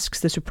House asks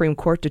the Supreme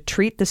Court to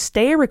treat the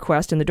stay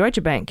request in the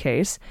Deutsche Bank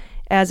case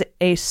as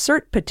a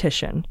cert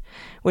petition,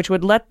 which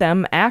would let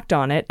them act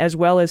on it, as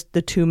well as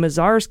the two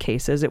Mazars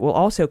cases it will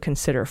also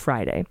consider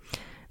Friday.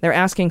 They're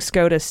asking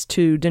SCOTUS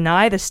to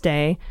deny the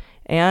stay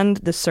and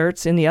the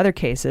certs in the other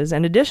cases,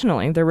 and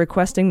additionally, they're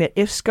requesting that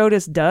if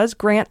SCOTUS does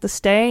grant the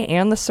stay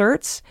and the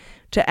certs,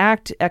 to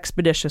act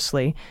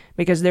expeditiously,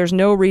 because there's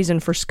no reason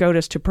for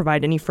SCOTUS to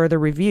provide any further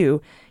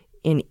review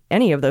in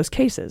any of those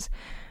cases.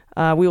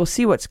 We will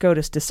see what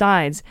SCOTUS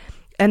decides.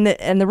 And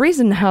the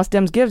reason the House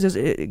Dems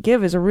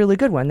give is a really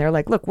good one. They're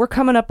like, look, we're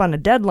coming up on a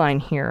deadline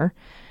here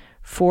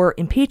for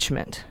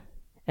impeachment,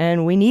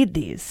 and we need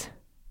these,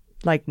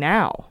 like,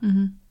 now.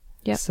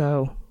 Yep.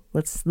 So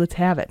let's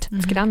have it.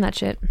 Let's get on that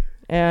shit.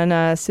 And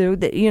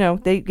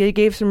they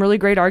gave some really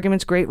great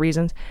arguments, great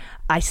reasons.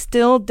 I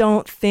still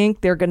don't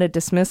think they're going to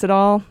dismiss it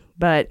all,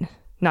 but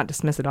not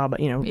dismiss it all, but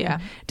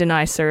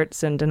deny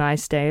certs and deny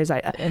stays.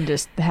 And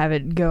just have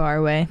it go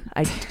our way.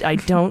 I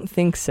don't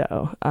think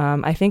so.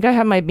 I think I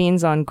have my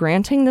beans on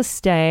granting the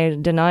stay,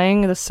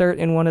 denying the cert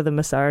in one of the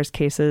Mazars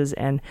cases,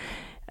 and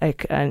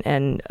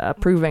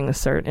approving the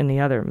cert in the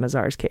other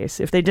Mazars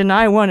case. If they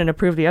deny one and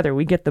approve the other,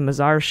 we get the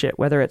Mazars shit,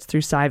 whether it's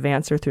through Cy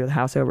Vance or through the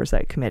House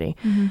Oversight Committee.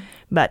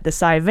 But the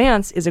Cy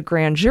Vance is a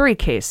grand jury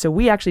case, so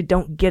we actually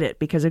don't get it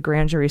because of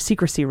grand jury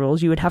secrecy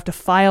rules. You would have to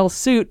file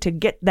suit to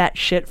get that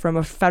shit from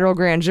a federal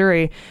grand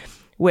jury,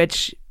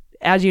 which,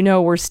 as you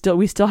know, we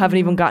still haven't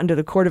even gotten to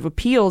the Court of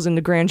Appeals in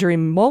the grand jury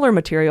Mueller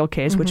material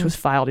case, which was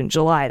filed in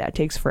July. That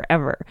takes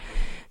forever.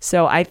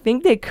 So I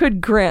think they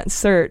could grant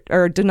cert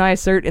or deny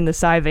cert in the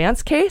Cy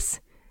Vance case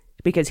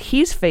because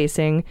he's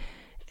facing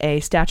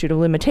a statute of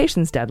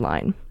limitations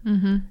deadline.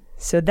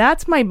 So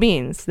that's my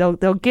beans. They'll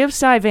give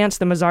Cy Vance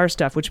the Mazar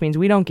stuff, which means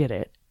we don't get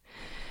it.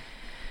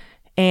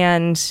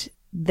 And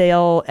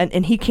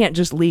and he can't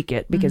just leak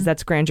it because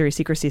that's grand jury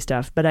secrecy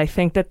stuff. But I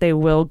think that they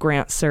will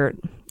grant cert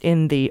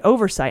in the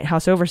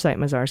House Oversight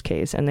Mazars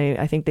case, and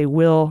I think they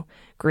will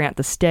grant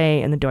the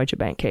stay in the Deutsche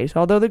Bank case.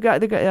 Although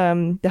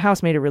the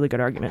House made a really good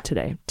argument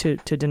today to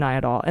deny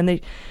it all,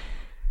 and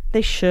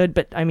they should.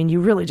 But I mean, you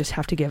really just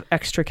have to give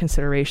extra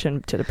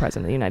consideration to the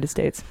President of the United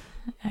States.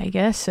 I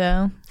guess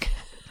so.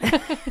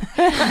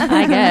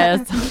 I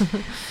guess.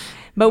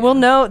 But we'll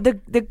know.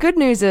 The good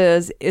news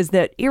is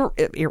that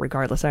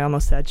irregardless, I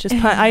almost said,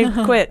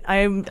 I quit.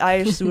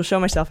 I just will show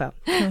myself out.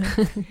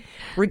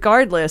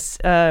 Regardless,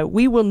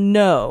 we will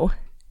know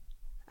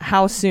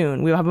how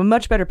soon. We will have a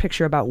much better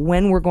picture about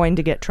when we're going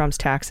to get Trump's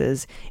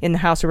taxes in the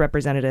House of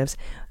Representatives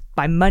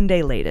by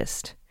Monday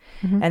latest.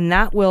 And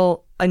that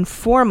will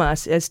inform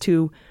us as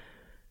to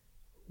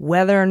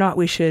whether or not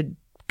we should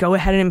go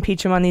ahead and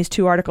impeach him on these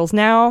two articles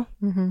now.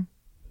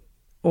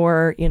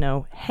 Or,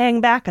 hang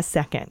back a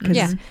second,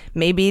 because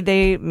maybe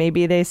they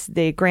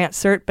grant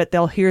cert, but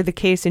they'll hear the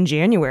case in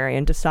January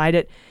and decide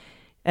it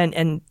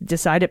and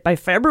decide it by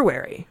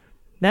February.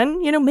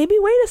 Then, maybe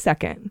wait a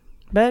second.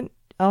 But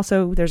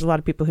also there's a lot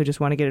of people who just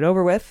want to get it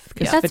over with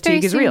because That's very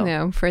fatigue is soon, real.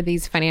 though, for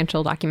these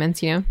financial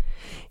documents, you know?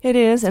 It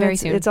is, and very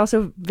soon. it's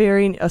also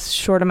very a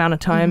short amount of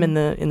time in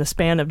the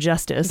span of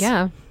justice.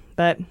 Yeah.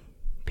 But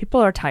people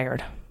are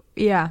tired.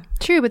 Yeah.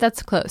 True, but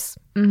that's close.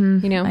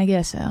 Mm-hmm. You know? I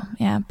guess so.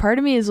 Yeah. Part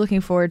of me is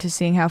looking forward to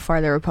seeing how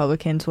far the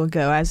Republicans will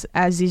go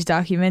as these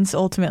documents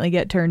ultimately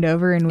get turned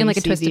over and we In like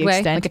a see twisted the way,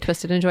 extent. like a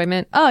twisted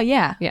enjoyment. Oh,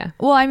 yeah. Yeah.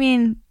 Well, I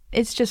mean,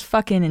 it's just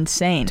fucking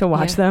insane To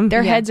watch Yeah. them.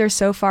 Their Yeah. heads are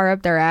so far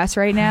up their ass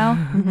right now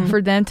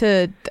for them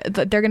to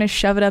they're going to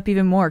shove it up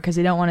even more because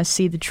they don't want to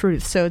see the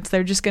truth. So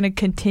they're just going to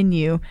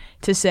continue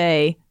to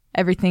say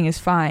everything is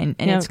fine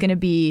and Yeah. it's going to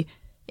be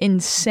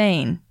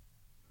insane.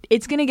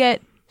 It's going to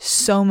get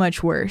so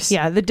much worse.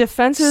 Yeah, the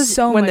defenses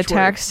So when the much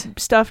tax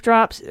stuff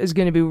drops is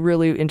going to be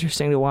really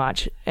interesting to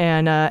watch,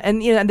 and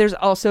there's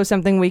also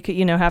something we could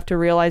have to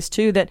realize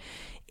too that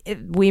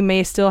we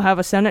may still have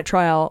a Senate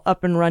trial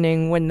up and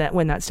running when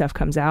that stuff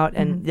comes out,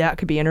 and that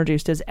could be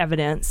introduced as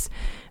evidence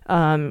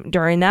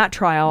during that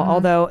trial.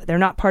 Although they're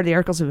not part of the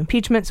articles of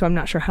impeachment, so I'm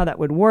not sure how that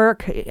would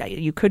work.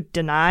 You could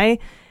deny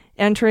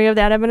entry of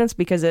that evidence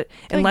because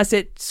unless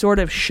it sort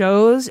of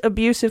shows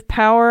abusive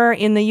power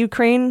in the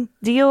Ukraine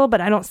deal,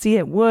 but I don't see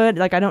it would.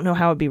 Like, I don't know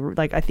how it'd be.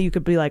 Like, I think you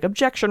could be like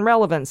objection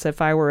relevance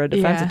if I were a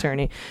defense Yeah.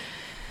 attorney.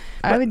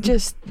 I would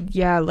just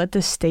let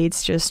the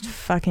states just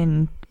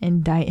fucking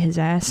indict his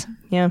ass.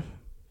 Yeah,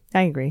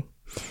 I agree.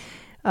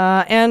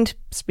 And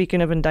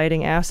speaking of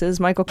indicting asses,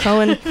 Michael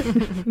Cohen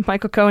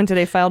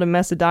today filed a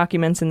mess of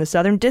documents in the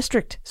Southern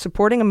District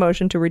supporting a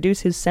motion to reduce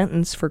his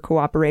sentence for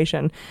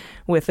cooperation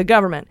with the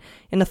government.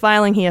 In the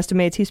filing, he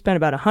estimates he spent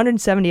about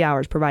 170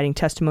 hours providing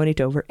testimony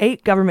to over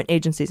 8 government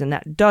agencies, and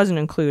that doesn't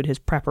include his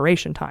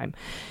preparation time.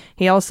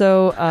 He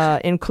also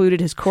included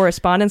his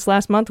correspondence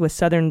last month with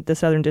the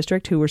Southern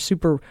District, who were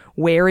super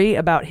wary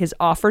about his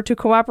offer to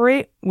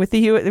cooperate with the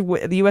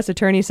U.S.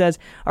 Attorney says,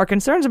 our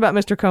concerns about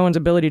Mr. Cohen's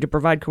ability to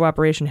provide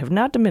cooperation have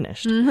not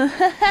diminished.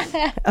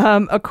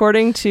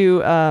 According to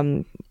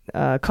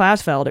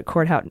Klasfeld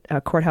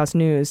at Courthouse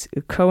News,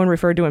 Cohen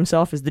referred to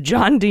himself as the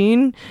John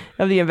Dean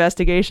of the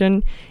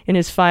investigation in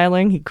his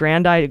filing. He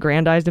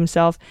aggrandized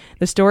himself.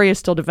 The story is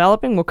still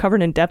developing. We'll cover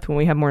it in depth when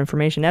we have more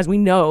information. As we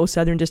know,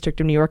 Southern District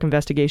of New York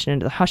investigation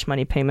into the hush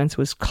money payments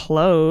was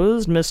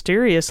closed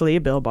mysteriously,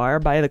 Bill Barr,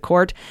 by the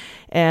court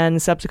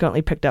and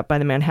subsequently picked up by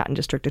the Manhattan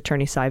District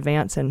Attorney Cy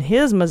Vance, and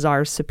his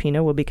Mazars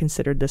subpoena will be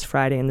considered this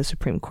Friday in the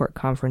Supreme Court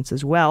conference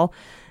as well.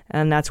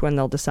 And that's when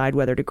they'll decide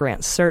whether to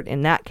grant cert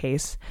in that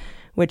case,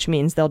 which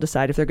means they'll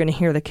decide if they're going to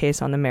hear the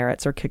case on the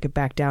merits or kick it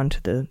back down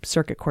to the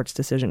circuit court's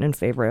decision in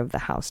favor of the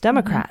House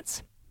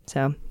Democrats.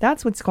 So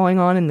that's what's going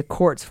on in the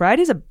courts.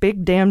 Friday's a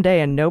big damn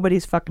day and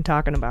nobody's fucking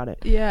talking about it.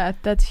 Yeah,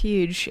 that's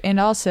huge. And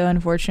also,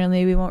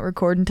 unfortunately, we won't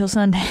record until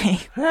Sunday.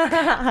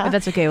 But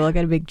that's okay. We'll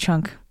get a big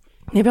chunk.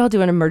 Maybe I'll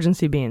do an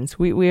emergency beans.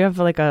 We have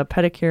like a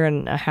pedicure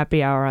and a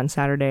happy hour on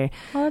Saturday.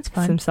 Oh, that's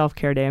fun. Some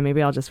self-care day.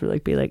 Maybe I'll just really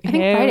be like, I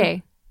think hey,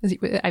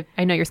 Friday.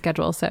 I know your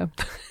schedule, so.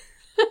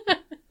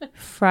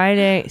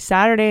 Friday,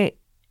 Saturday.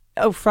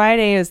 Oh,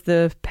 Friday is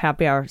the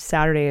happy hour.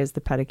 Saturday is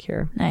the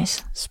pedicure.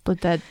 Nice.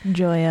 Split that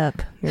joy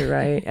up. You're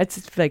right.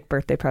 It's like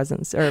birthday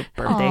presents or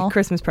Aw.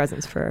 Christmas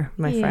presents for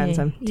my Yay, friends.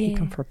 I'm taking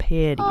them for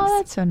piddies. Oh,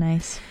 that's so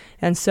nice.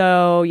 And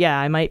so, yeah,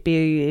 I might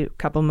be a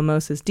couple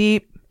mimosas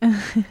deep,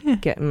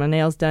 getting my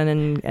nails done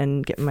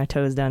and getting my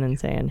toes done and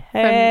saying,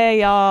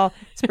 hey, y'all,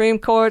 Supreme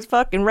Court's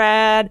fucking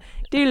rad.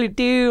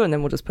 Doodly-doo. And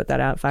then we'll just put that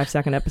out,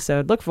 5-second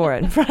episode. Look for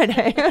it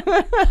Friday.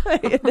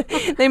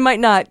 We might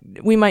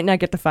not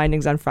get the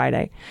findings on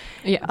Friday.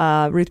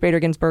 Yeah. Ruth Bader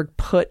Ginsburg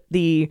put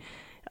the,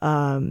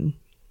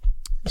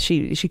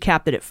 she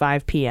capped it at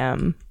 5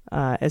 p.m.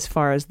 As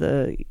far as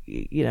the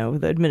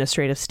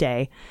administrative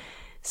stay.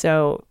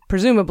 So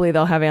presumably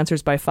they'll have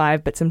answers by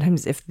 5, but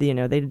sometimes if they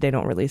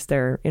don't release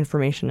their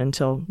information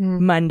until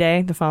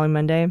Monday, the following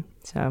Monday.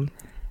 So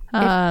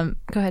Go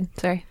ahead.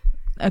 Sorry.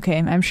 Okay,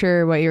 I'm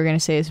sure what you're going to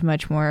say is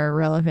much more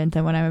relevant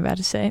than what I'm about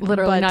to say.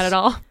 Literally but- not at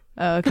all.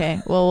 Oh, okay.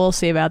 Well, we'll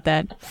see about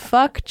that.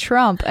 Fuck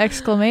Trump!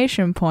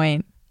 Exclamation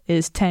point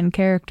is 10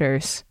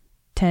 characters,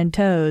 10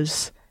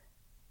 toes.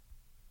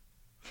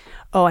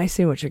 I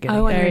see what you're getting.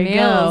 Oh, at. There your you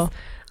nails. go.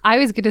 I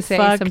was going to say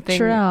Fuck something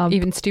Trump.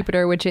 even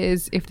stupider, which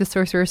is if the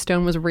Sorcerer's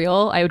Stone was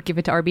real, I would give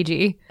it to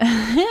RBG.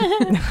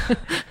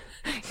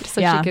 Just so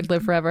Yeah. she could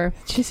live forever.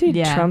 Did you see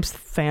Yeah. Trump's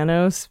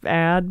Thanos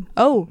ad?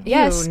 Oh,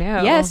 yes.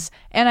 no. Yes.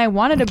 And I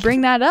wanted to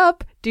bring that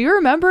up. Do you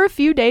remember a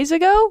few days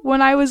ago when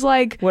I was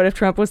like, What if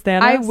Trump was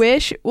Thanos? I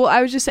wish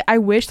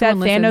that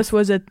Someone Thanos listens.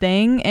 was a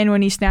thing, and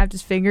when he snapped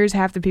his fingers,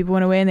 half the people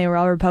went away and they were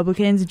all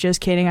Republicans. Just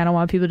kidding. I don't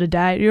want people to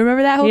die. Do you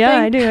remember that whole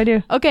Yeah, thing? I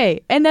do.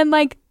 Okay. And then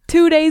like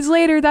 2 days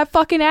later, that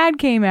fucking ad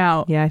came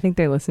out. Yeah, I think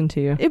they listened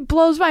to you. It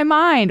blows my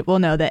mind. Well,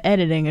 no, the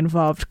editing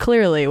involved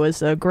clearly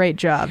was a great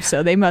job,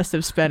 so they must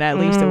have spent at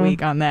least a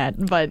week on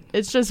that. But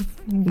it's just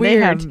They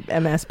weird.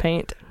 have MS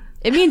Paint.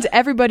 It means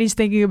everybody's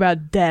thinking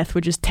about death,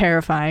 which is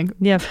terrifying.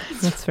 Yeah,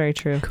 that's very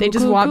true. They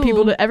just want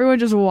people to. Everyone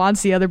just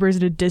wants the other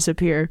person to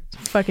disappear.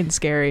 It's fucking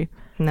scary.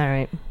 All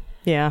right.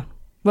 Yeah.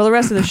 Well, the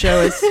rest of the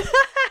show is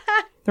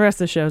The rest of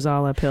the show's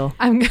all uphill.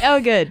 I'm Oh,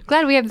 good.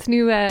 glad we have this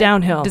new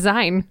Downhill.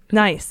 design.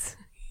 Nice.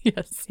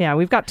 Yes. Yeah,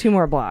 we've got 2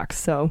 more blocks,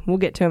 so we'll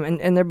get to them,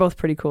 and they're both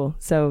pretty cool.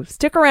 So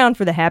stick around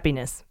for the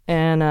happiness.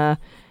 And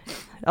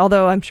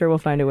although I'm sure we'll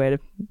find a way to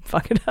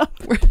fuck it up.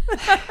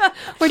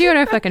 We're doing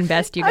our fucking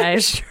best, you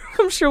guys.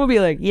 I'm sure we'll be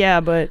like,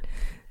 yeah, but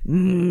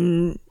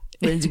Lindsey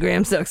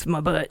Graham sucks my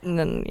butt. And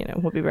then,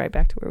 we'll be right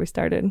back to where we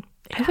started.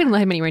 I wouldn't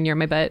let him anywhere near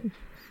my butt.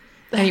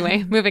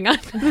 Anyway, moving on.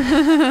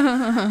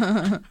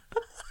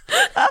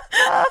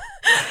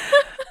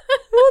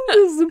 What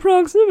is the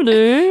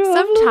proximity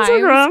Sometimes of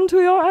Instagram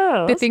to your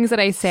ass? The things that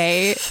I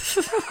say,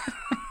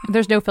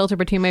 there's no filter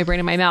between my brain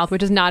and my mouth,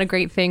 which is not a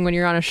great thing when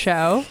you're on a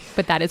show,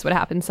 but that is what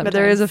happens sometimes. But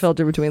there is a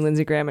filter between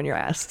Lindsey Graham and your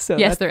ass. So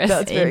Yes, there is.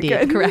 That's very Indeed.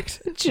 good.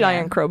 Correct.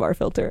 Giant crowbar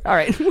filter. All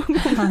right.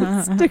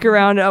 Stick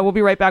around. We'll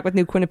be right back with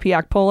new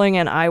Quinnipiac polling,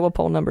 and I will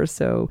poll numbers,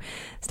 so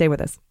stay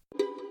with us.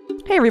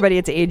 Hey everybody,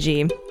 it's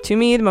AG. To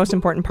me, the most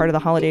important part of the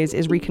holidays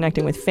is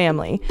reconnecting with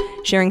family,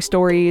 sharing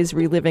stories,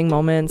 reliving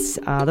moments.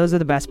 Those are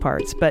the best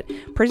parts. But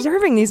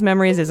preserving these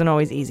memories isn't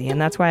always easy,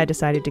 and that's why I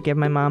decided to give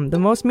my mom the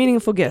most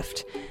meaningful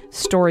gift,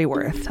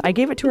 Storyworth. I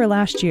gave it to her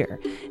last year,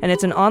 and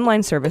it's an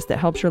online service that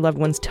helps your loved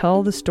ones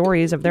tell the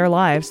stories of their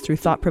lives through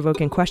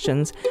thought-provoking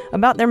questions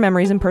about their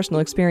memories and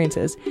personal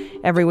experiences.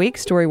 Every week,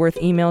 Storyworth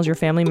emails your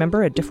family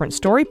member a different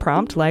story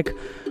prompt, like,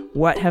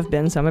 what have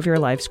been some of your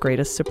life's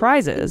greatest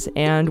surprises?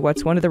 And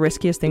what's one of the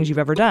riskiest things you've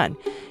ever done?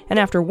 And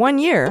after 1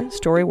 year,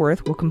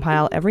 Storyworth will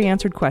compile every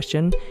answered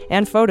question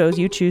and photos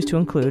you choose to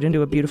include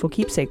into a beautiful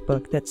keepsake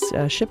book that's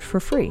shipped for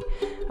free.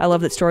 I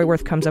love that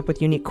Storyworth comes up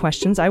with unique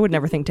questions I would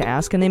never think to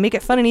ask, and they make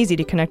it fun and easy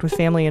to connect with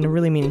family in a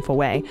really meaningful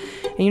way.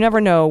 And you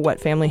never know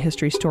what family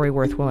history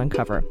Storyworth will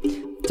uncover.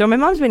 So my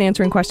mom's been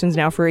answering questions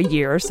now for a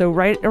year, so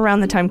right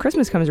around the time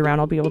Christmas comes around,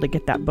 I'll be able to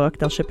get that book.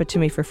 They'll ship it to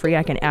me for free.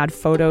 I can add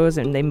photos,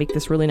 and they make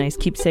this really nice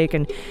keepsake,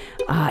 and,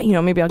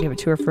 maybe I'll give it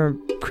to her for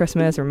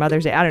Christmas or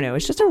Mother's Day. I don't know.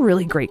 It's just a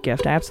really great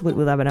gift. I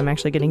absolutely love it. I'm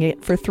actually getting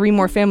it for 3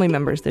 more family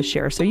members this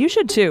year, so you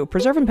should too.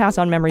 Preserve and pass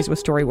on memories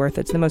with Storyworth.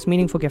 It's the most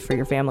meaningful gift for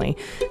your family.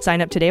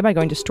 Sign up today by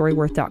going to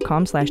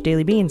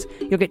storyworth.com/dailybeans.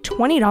 You'll get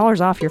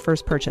 $20 off your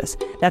first purchase.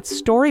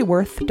 That's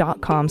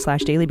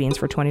storyworth.com/dailybeans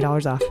for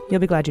 $20 off.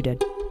 You'll be glad you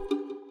did.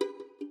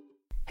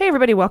 Hey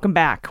everybody, welcome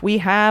back. We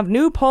have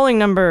new polling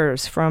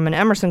numbers from an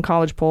Emerson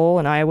College poll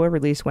in Iowa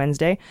released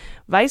Wednesday.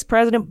 Vice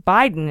President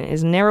Biden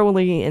is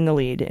narrowly in the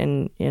lead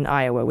in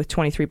Iowa with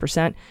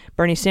 23%.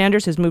 Bernie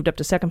Sanders has moved up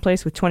to second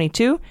place with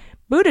 22%.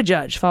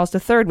 Buttigieg falls to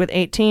third with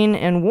 18%,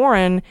 and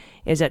Warren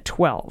is at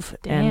 12%.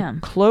 Damn.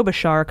 And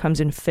Klobuchar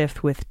comes in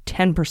fifth with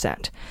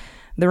 10%.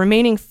 The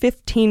remaining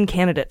 15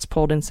 candidates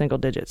polled in single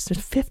digits. There's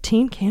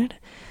 15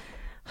 candidates?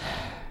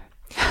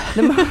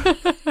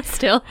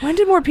 Still. When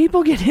did more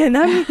people get in?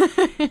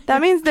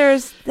 That means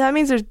there's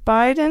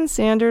Biden,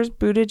 Sanders,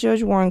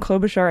 Buttigieg, Warren,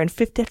 Klobuchar, and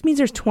 50. That means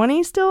there's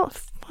 20 still.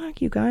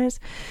 Fuck you guys.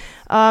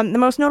 The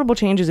most notable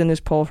changes in this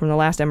poll from the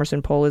last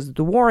Emerson poll is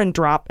the Warren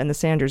drop and the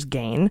Sanders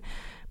gain.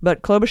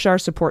 But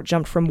Klobuchar's support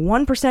jumped from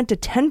 1% to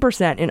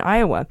 10% in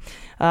Iowa.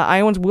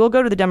 Iowans will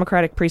go to the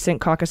Democratic precinct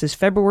caucuses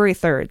February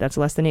 3rd. That's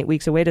less than 8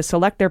 weeks away to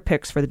select their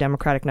picks for the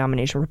Democratic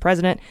nomination for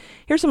president.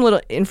 Here's some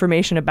little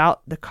information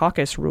about the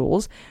caucus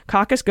rules.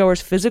 Caucus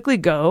goers physically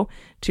go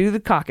to the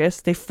caucus.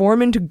 They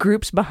form into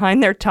groups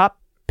behind their top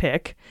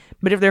pick.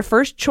 But if their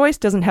first choice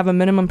doesn't have a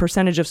minimum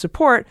percentage of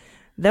support,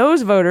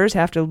 those voters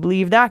have to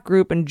leave that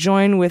group and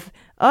join with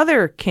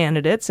other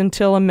candidates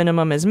until a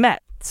minimum is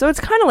met. So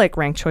it's kind of like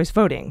ranked choice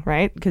voting,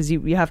 right? Because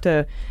you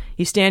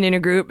stand in a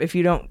group. If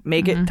you don't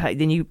make it,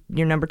 then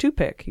your number 2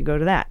 pick, you go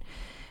to that.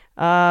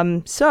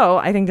 So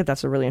I think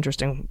that's a really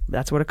interesting,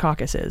 that's what a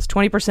caucus is.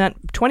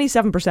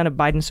 27% of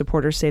Biden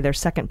supporters say their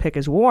second pick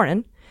is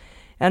Warren.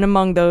 And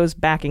among those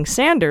backing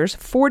Sanders,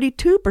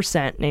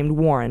 42% named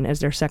Warren as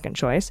their second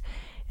choice.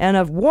 And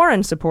of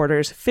Warren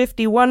supporters,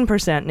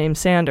 51% named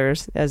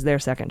Sanders as their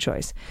second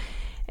choice.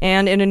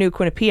 And in a new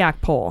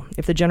Quinnipiac poll,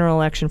 if the general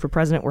election for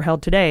president were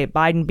held today,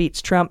 Biden beats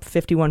Trump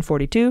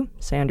 51-42,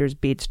 Sanders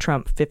beats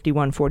Trump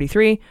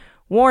 51-43,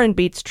 Warren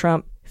beats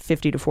Trump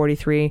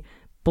 50-43,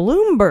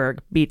 Bloomberg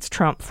beats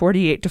Trump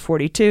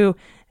 48-42,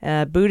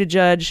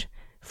 Buttigieg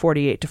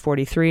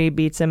 48-43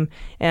 beats him,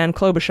 and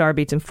Klobuchar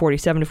beats him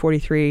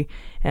 47-43,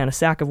 and a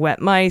sack of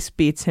wet mice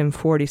beats him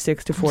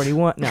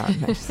 46-41. No,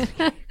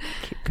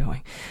 keep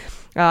going.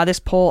 This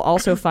poll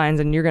also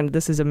finds, and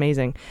this is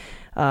amazing,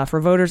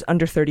 for voters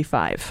under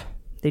 35.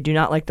 They do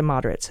not like the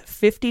moderates.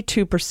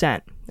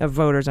 52% of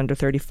voters under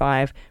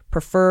 35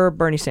 prefer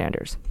Bernie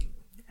Sanders.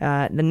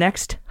 The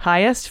next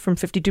highest from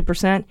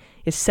 52%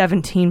 is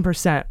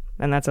 17%,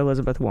 and that's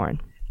Elizabeth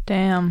Warren.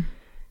 Damn.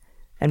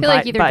 And I feel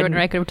like either Jordan or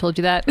I could have told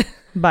you that.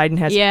 Biden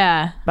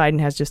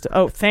has just,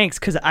 thanks,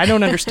 because I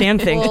don't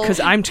understand things because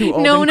I'm too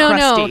old and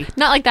crusty. No,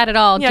 not like that at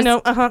all. Yeah,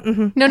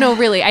 No,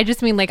 really. I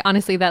just mean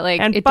honestly that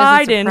and it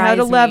Biden had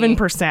doesn't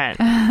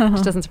 11%.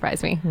 Which doesn't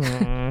surprise me.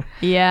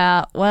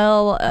 Yeah,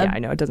 well, I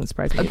know, it doesn't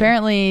surprise me.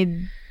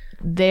 Apparently,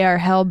 they are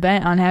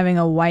hell-bent on having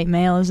a white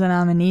male as a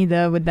nominee,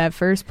 though, with that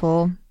first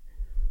poll.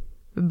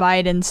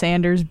 Biden,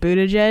 Sanders,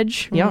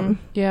 Buttigieg. Yep.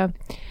 Yeah.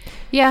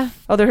 Yeah.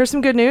 Although here's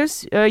some good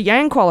news.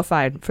 Yang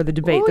qualified for the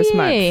debate this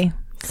month.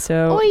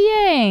 So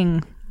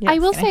Yang. I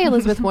will say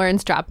Elizabeth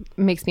Warren's drop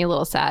makes me a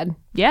little sad.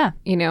 Yeah.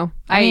 You know,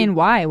 I mean,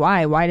 why?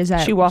 Why does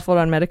that? she waffled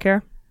on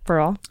Medicare for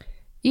all.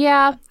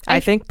 yeah, I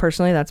think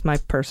personally, that's my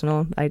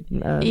personal.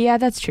 Yeah,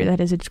 that's true. That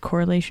is a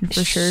correlation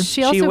for sure.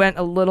 She also went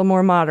a little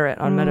more moderate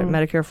on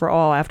Medicare for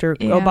all after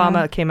Yeah.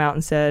 Obama came out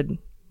and said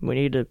we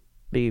need to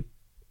be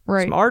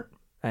Right. smart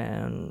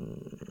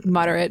and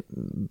moderate.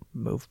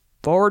 move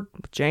forward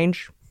with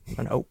change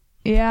and hope.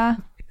 Yeah.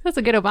 That's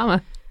a good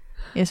Obama.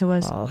 Yes, it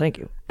was. Oh, thank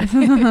you.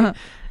 Yeah,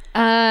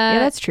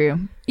 that's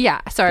true.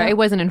 Yeah, sorry, I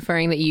wasn't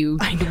inferring that you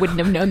wouldn't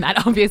have known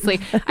that, obviously.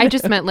 I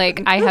just meant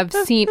like I've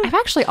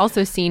actually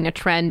also seen a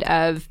trend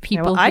of Yeah,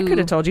 people well, I who... could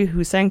have told you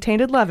who sang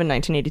Tainted Love in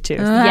 1982.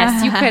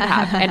 Yes, you could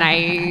have. And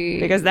I...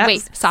 Because that's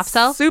Wait, Soft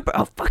Cell? super.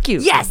 Oh, fuck you.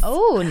 Yes!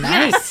 Oh,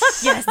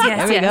 nice. Yes,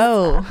 There we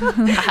go.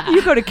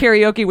 You go to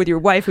karaoke with your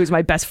wife, who's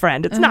my best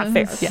friend. It's not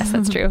fair. Yes,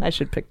 that's true. I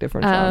should pick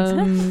different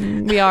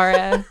songs. We are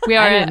a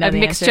didn't know the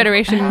mixed answer.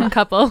 generation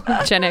couple,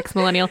 Gen X,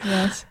 millennial.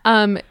 Yes.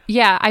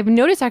 Yeah, I've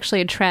noticed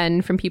actually a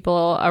trend from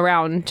people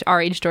around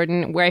our age,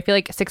 Jordan, where I feel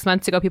like 6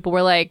 months ago people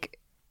were like,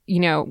 you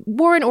know,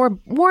 Warren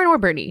or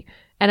Bernie,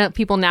 and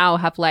people now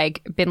have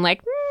like been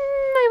like,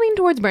 I lean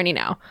towards Bernie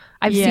now.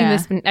 I've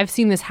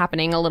seen this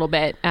happening a little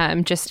bit,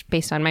 just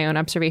based on my own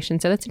observation.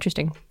 So that's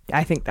interesting.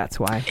 I think that's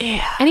why.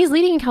 And he's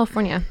leading in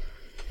California.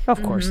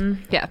 Of course.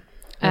 Yeah.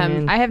 I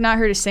mean, I have not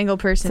heard a single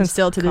person Since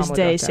still to this Kamala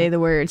day dropped say out. the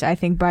words, I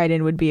think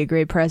Biden would be a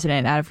great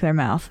president out of their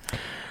mouth.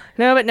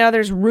 no, but now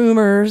there's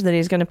rumors that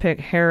he's going to pick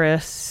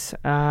Harris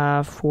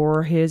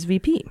for his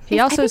VP. He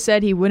also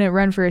said he wouldn't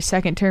run for a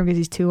second term because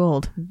he's too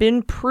old.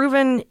 Been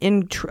proven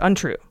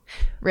untrue.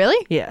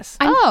 Really? Yes.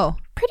 Oh.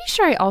 Pretty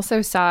sure I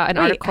also saw an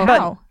Wait, article.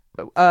 how?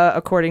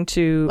 According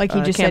to Like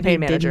he just said he campaign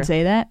manager. didn't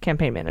say that?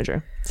 Campaign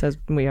manager says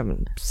we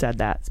haven't said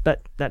that,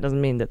 but that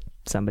doesn't mean that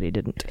somebody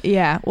didn't.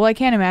 Yeah. Well, I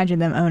can't imagine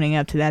them owning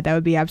up to that. That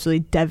would be absolutely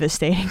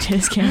devastating to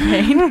his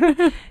campaign.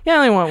 Yeah, I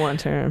only want one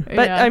term.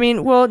 But Yeah. I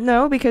mean, well,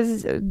 no,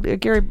 because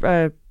Gary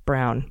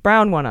Brown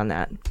won on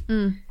that.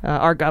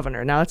 Our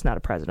governor. Now that's not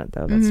a president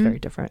though. That's very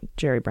different.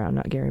 Jerry Brown,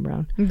 not Gary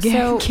Brown.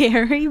 So,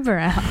 Gary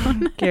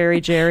Brown.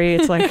 Jerry.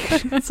 It's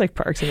like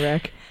Parks and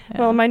Rec.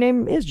 Well, my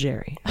name is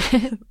Jerry.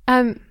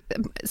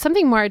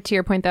 Something more to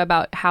your point though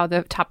about how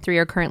the top three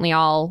are currently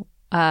all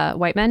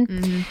white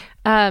men.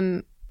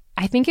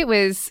 I think it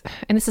was,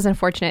 and this is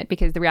unfortunate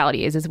because the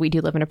reality is we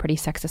do live in a pretty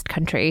sexist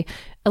country.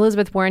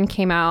 Elizabeth Warren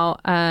came out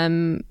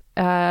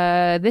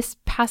this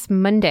past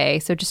Monday,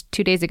 so just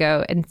 2 days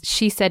ago, and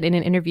she said in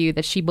an interview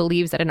that she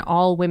believes that an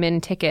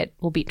all-women ticket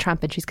will beat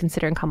Trump, and she's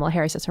considering Kamala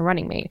Harris as her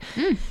running mate.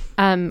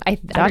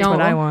 That's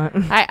what I want.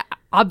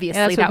 Obviously,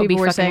 Yeah, that's what that would be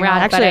people were fucking saying.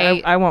 rad.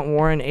 Actually, but I want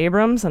Warren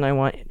Abrams and I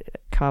want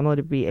Kamala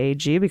to be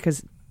AG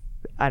because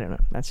I don't know.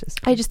 That's just.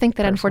 I just think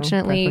that personal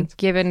unfortunately, preference.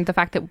 given the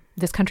fact that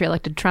this country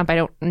elected Trump, I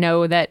don't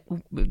know that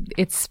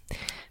it's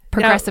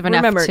progressive Now,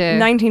 enough remember, to.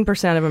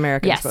 19% of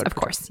Americans Yes, voted of for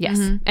course. Yes.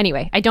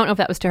 Anyway, I don't know if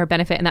that was to her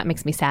benefit, and that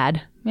makes me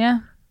sad. Yeah.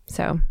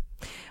 So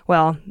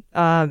Well,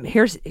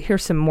 here's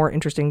some more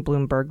interesting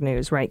Bloomberg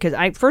news, right?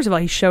 Because first of all,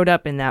 he showed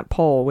up in that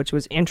poll, which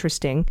was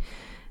interesting.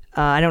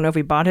 I don't know if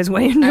he bought his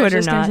way into I it was or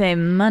just going not. to say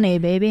money,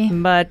 baby.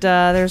 But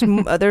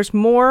there's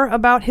more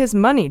about his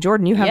money.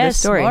 Jordan, you have this Yes,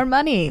 story. more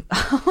money.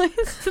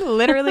 It's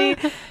literally,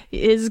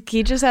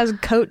 he just has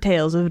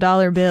coattails of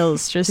dollar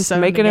bills, just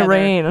sewn making it together.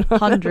 rain.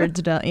 Hundreds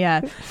of dollars.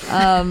 Yeah.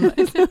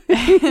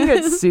 He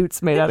had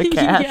suits made out of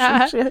cash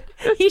Yeah. and shit.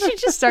 He should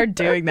just start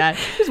doing that.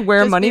 Just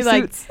wear money be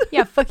like, suits.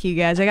 yeah, fuck you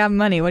guys. I got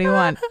money. What do you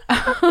want?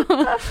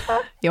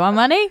 You want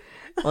money?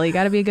 Well, you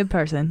got to be a good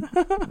person.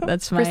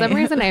 That's my. for some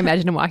reason, I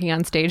imagine him walking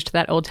on stage to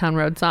that Old Town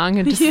Road song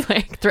and just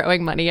like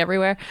throwing money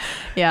everywhere.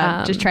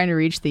 Yeah, just trying to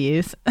reach the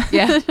youth.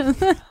 Yeah.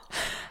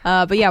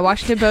 But yeah,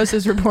 Washington Post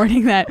is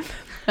reporting that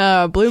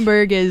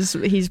Bloomberg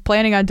he's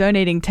planning on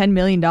donating $10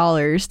 million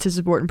to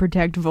support and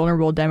protect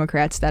vulnerable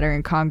Democrats that are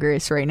in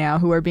Congress right now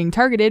who are being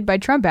targeted by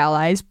Trump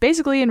allies,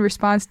 basically in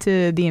response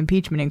to the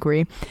impeachment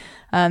inquiry.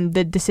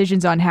 The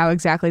decisions on how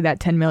exactly that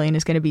 $10 million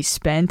is going to be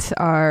spent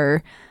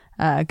are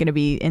going to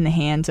be in the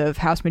hands of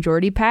House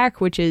Majority PAC,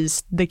 which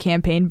is the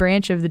campaign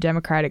branch of the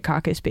Democratic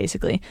caucus,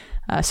 basically.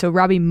 So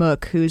Robbie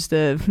Mook, who's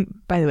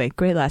by the way,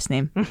 great last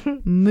name,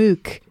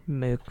 Mook.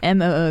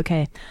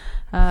 M-O-O-K.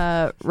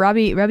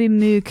 Robbie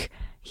Mook,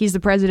 he's the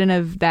president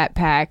of that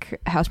PAC,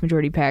 House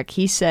Majority PAC.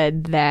 He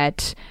said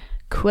that,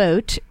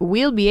 quote,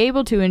 "We'll be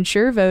able to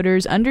ensure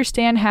voters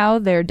understand how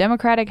their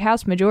Democratic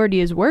House majority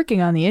is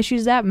working on the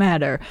issues that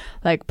matter,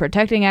 like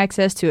protecting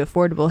access to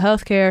affordable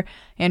health care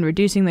and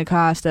reducing the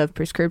cost of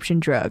prescription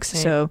drugs."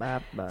 So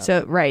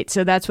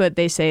that's what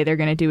they say they're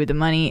going to do with the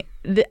money.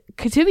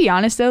 To be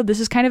honest, though, this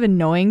is kind of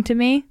annoying to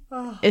me,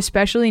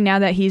 especially now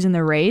that he's in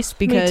the race.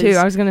 Because Me too.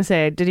 I was going to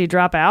say, did he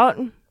drop out?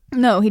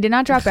 No, he did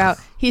not drop out.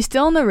 He's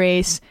still in the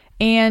race.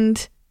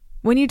 And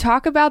when you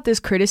talk about this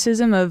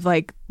criticism of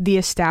like the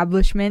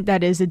establishment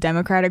that is the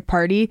Democratic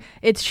Party,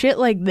 it's shit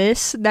like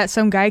this that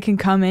some guy can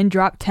come in,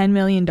 drop $10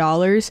 million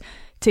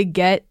to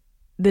get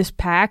this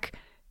PAC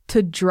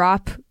to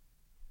drop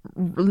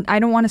I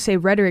don't want to say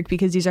rhetoric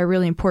because these are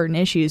really important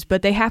issues,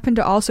 but they happen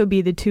to also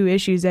be the two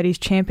issues that he's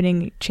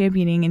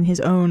championing in his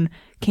own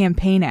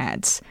campaign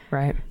ads.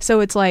 Right. So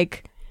it's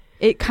like,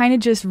 it kind of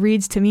just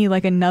reads to me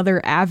like another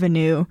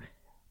avenue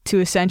to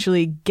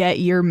essentially get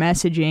your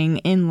messaging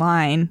in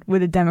line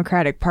with the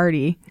Democratic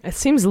Party. It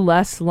seems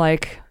less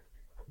like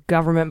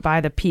government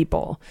by the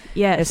people.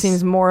 Yes. It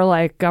seems more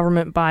like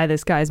government by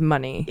this guy's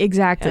money.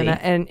 Exactly.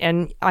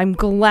 And I'm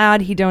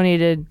glad he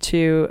donated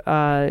to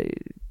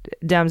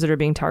Dems that are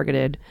being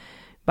targeted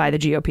by the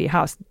GOP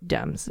House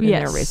Dems in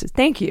their races.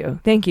 Thank you.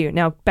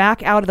 Now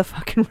back out of the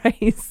fucking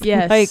race.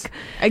 Yes. Like,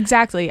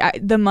 exactly.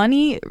 The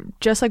money,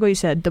 just like what you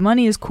said, the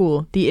money is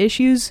cool. The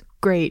issues,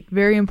 great.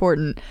 Very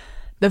important.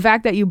 The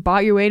fact that you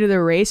bought your way to the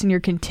race and you're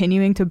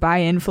continuing to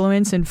buy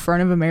influence in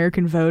front of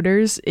American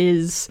voters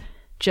is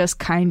just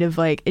kind of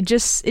like, it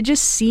just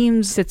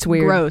seems Sits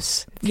weird.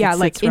 gross. Yeah,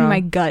 like sits in wrong. my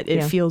gut, it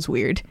Yeah. feels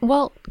weird.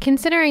 Well,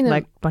 considering the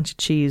like a bunch of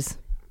cheese.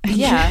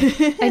 yeah,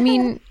 I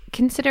mean,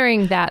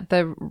 considering that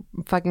the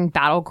fucking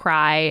battle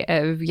cry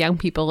of young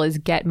people is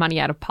get money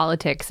out of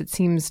politics, it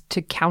seems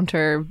to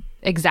counter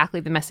exactly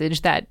the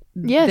message that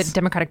Yes. the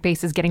Democratic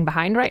base is getting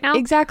behind right now.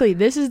 Exactly.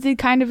 This is the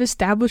kind of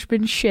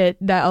establishment shit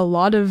that a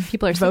lot of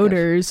People are sick of.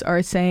 voters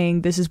are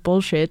saying this is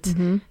bullshit.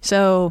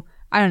 So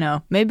I don't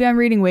know. Maybe I'm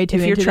reading way too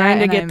If into you're trying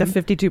that, to and get the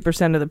I'm-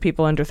 52% of the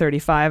people under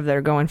 35 that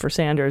are going for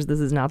Sanders, this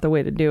is not the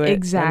way to do it.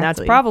 And that's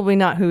Exactly. probably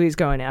not who he's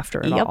going after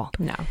at Yep. all.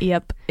 No.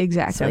 Yep,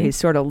 exactly. So he's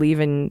sort of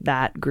leaving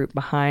that group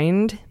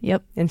behind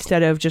Yep.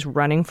 instead of just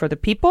running for the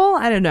people.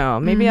 I don't know.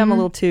 Maybe I'm a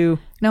little too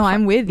No,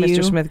 I'm with you.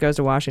 Mr. Smith goes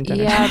to Washington.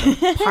 Yeah,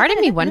 part of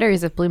me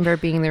wonders if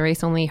Bloomberg being in the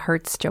race only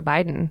hurts Joe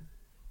Biden.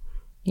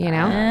 You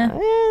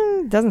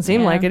know? Doesn't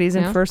seem Yeah. like it. He's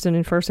in Yeah. first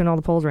in all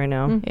the polls right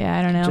now. Yeah,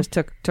 I don't know. Just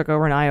took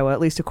over in Iowa, at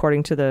least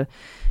according to the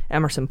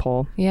Emerson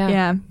poll. Yeah.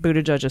 yeah.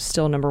 Buttigieg is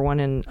still number one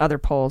in other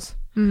polls.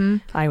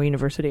 Iowa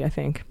University, I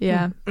think.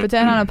 Yeah. But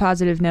then on a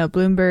positive note,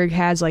 Bloomberg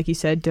has, like you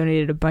said,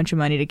 donated a bunch of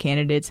money to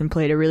candidates and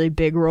played a really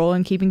big role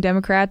in keeping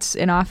Democrats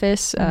in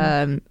office.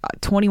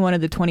 21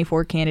 of the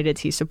 24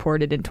 candidates he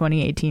supported in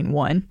 2018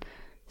 won.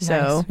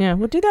 So, Nice. Yeah,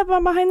 we'll do that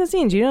behind the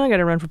scenes. You don't got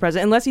to run for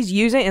president unless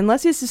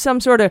this is some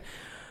sort of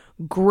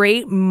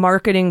great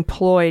marketing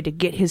ploy to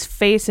get his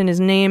face and his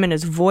name and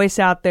his voice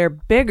out there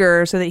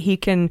bigger so that he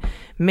can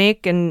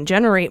make and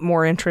generate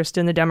more interest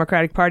in the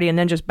Democratic Party and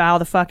then just bow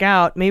the fuck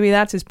out. Maybe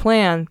that's his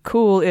plan.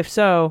 Cool. If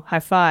so, high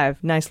five.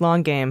 Nice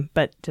long game.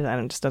 But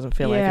that just doesn't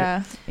feel like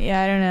it.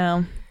 Yeah, I don't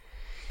know.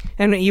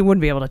 And you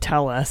wouldn't be able to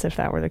tell us if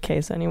that were the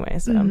case anyway.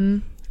 So,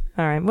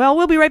 All right. Well,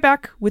 we'll be right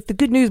back with the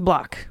good news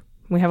block.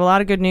 We have a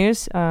lot of good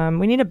news.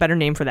 We need a better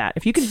name for that.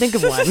 If you can think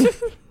of one,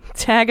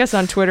 tag us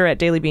on Twitter at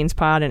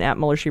DailyBeansPod and at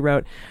Mueller She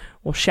Wrote.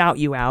 We'll shout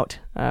you out.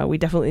 We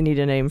definitely need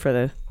a name for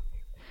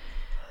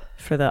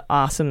the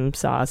awesome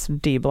sauce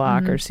D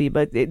block or C.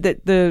 But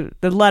the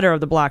letter of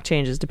the block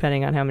changes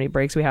depending on how many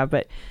breaks we have.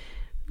 But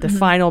the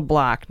final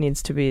block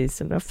needs to be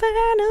some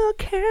final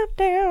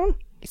countdown.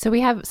 So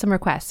we have some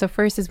requests. So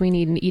first is we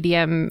need an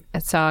EDM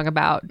song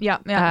about Yeah.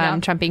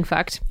 Trump being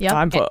fucked. Yep.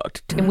 I'm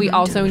fucked. And we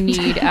also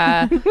need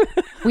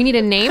we need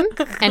a name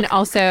and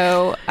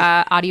also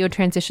audio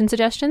transition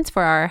suggestions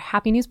for our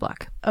Happy News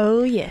block.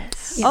 Oh,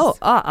 yes. Oh,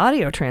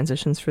 audio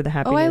transitions for the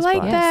Happy Oh, I News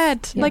like block.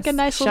 that. Like a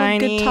nice Shiny,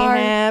 little guitar.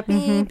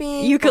 happy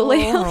people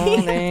Ukulele.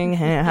 holding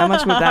hand. How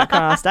much would that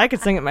cost? I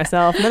could sing it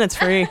myself, and then it's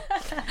free.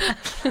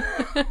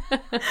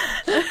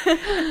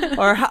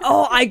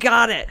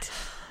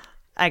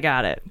 I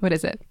got it. What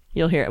is it?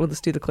 You'll hear it. We'll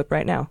just do the clip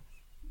right now.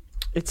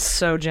 It's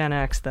so Gen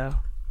X, though.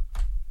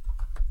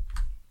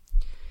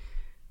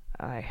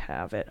 I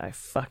have it. I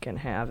fucking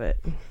have it.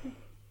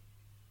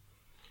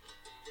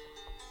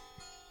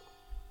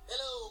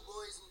 Hello,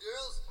 boys and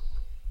girls.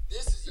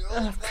 This is your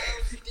old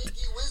pal,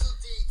 Stinky Whizzle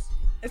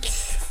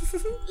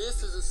Teats.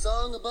 This is a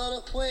song about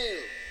a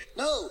whale.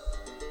 No.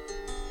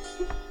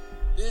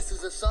 This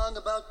is a song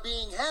about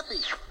being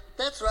happy.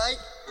 That's right.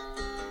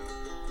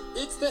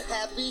 It's the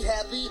happy,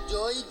 happy,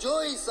 joy,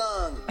 joy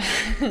song.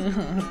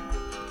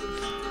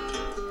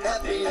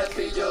 Happy,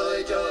 happy,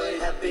 joy, joy,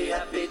 happy,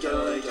 happy,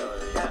 joy,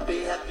 joy,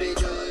 happy, happy,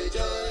 joy,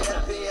 joy,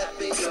 happy,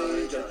 happy,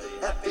 joy, joy,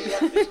 happy,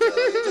 happy,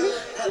 joy, joy,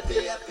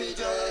 happy, happy,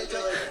 joy,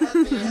 joy,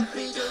 happy,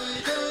 happy, joy,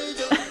 joy,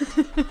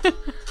 joy.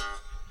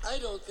 I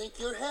don't think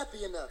you're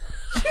happy enough.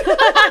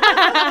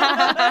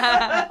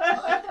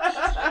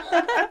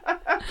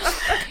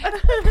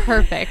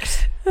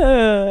 Perfect.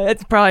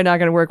 It's probably not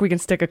going to work. We can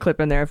stick a clip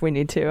in there if we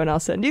need to, and I'll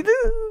send you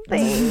the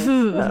thing.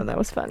 Oh, that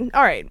was fun.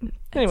 All right.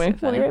 Anyway,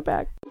 we'll be right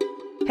back.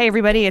 Hey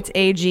everybody, it's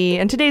AG,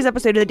 and today's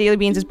episode of the Daily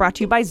Beans is brought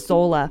to you by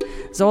Zola.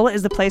 Zola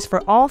is the place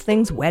for all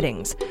things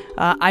weddings.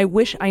 I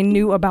wish I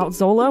knew about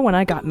Zola when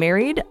I got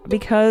married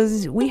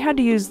because we had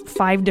to use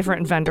 5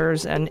 different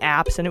vendors and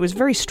apps, and it was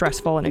very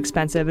stressful and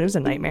expensive, and it was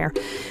a nightmare.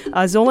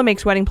 Zola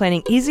makes wedding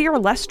planning easier,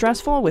 less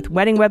stressful, with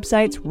wedding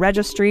websites,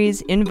 registries,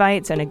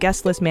 invites, and a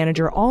guest list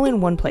manager all in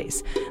one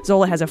place.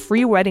 Zola has a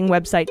free wedding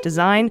website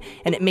design,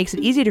 and it makes it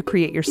easy to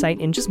create your site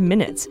in just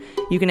minutes.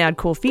 You can add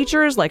cool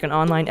features like an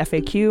online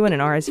FAQ and an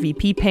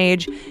RSVP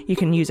page. You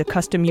can use a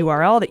custom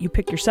URL that you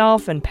pick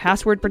yourself and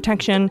password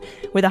protection.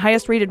 With the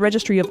highest rated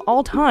registry of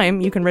all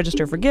time, you can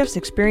register for gifts,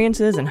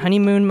 experiences, and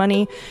honeymoon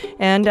money,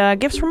 and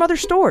gifts from other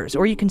stores.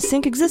 Or you can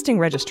sync existing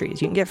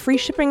registries. You can get free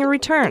shipping and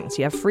returns.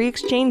 You have free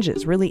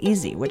exchanges, really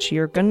easy, which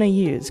you're going to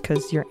use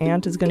because your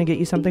aunt is going to get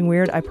you something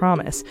weird, I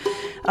promise.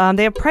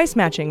 They have price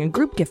matching and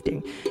group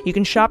gifting. You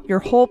can shop your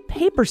whole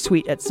paper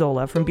suite at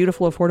Zola, from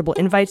beautiful affordable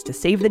invites to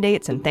save the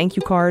dates and thank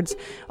you cards,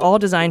 all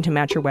designed to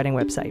match your wedding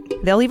website.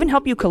 They'll even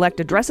help you collect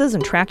addresses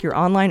and track your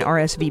online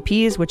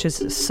RSVPs, which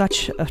is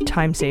such a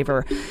time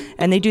saver.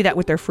 And they do that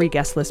with their free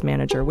guest list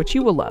manager, which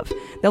you will love.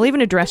 They'll even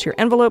address your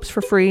envelopes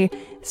for free,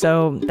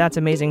 so that's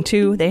amazing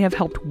too. They have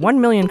helped 1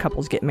 million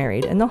couples get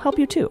married, and they'll help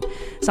you too.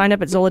 Sign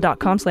up at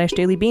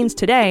zola.com/dailybeans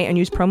today and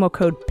use promo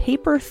code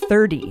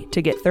PAPER30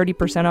 to get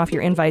 30% off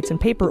your invites and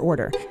paper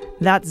order.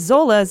 That's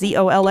Zola,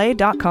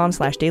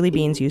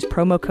 ZOLA.com/dailybeans. Use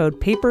promo code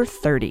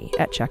PAPER30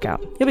 at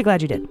checkout. You'll be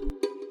glad you did.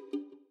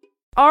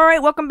 All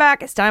right, welcome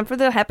back. It's time for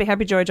the Happy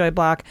Happy Joy Joy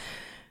block.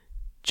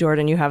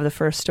 Jordan, you have the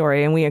first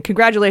story, and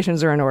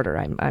congratulations are in order,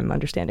 I'm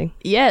understanding.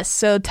 Yes,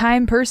 so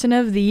Time Person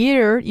of the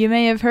Year, you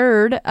may have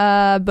heard,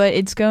 but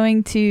it's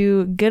going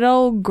to good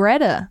old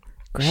Greta.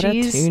 Greta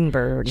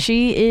Thunberg.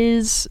 She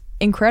is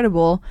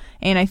incredible,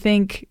 and I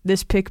think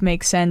this pick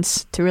makes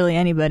sense to really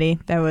anybody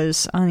that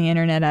was on the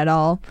internet at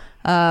all,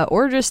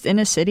 or just in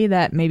a city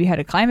that maybe had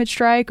a climate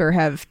strike or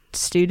have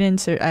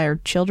students or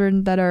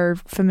children that are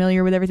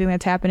familiar with everything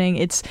that's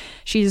happening.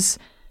 She's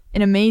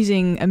an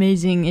amazing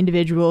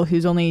individual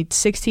who's only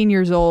 16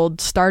 years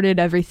old, started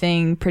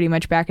everything pretty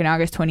much back in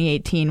August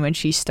 2018 when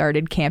she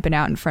started camping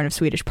out in front of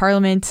Swedish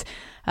Parliament.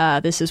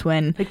 This is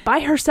when... Like by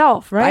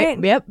herself,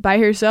 right? By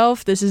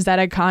herself. This is that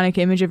iconic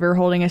image of her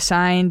holding a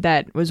sign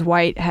that was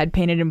white, had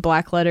painted in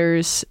black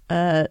letters.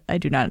 I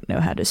do not know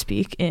how to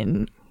speak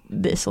in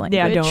this language.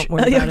 Yeah, don't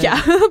worry about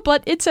it.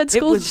 But it said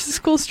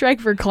school strike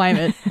for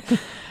climate.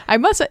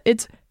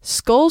 It's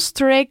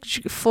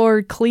Skolstrejk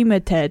for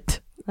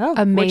klimatet. Oh,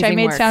 amazing which I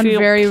made work. sound Feel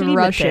very klimatet.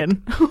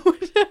 Russian.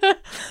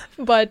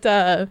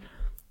 But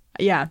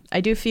yeah, I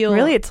do feel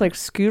Really? It's like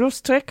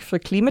Skolstrejk for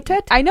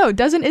klimatet? I know,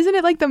 isn't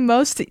it like the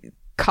most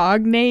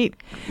cognate,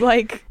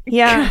 like,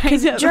 Yeah,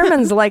 because kind of-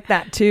 Germans like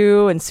that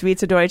too, and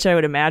Schweizerdeutsch, I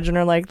would imagine,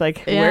 are like,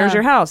 Yeah. where's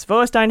your house?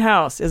 Wo ist dein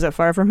Haus? Is it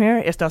far from here?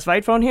 Ist das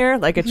weit von here?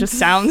 Like, it just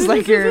sounds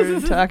like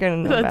you're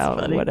talking That's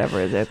about funny.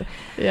 whatever it is.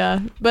 Yeah,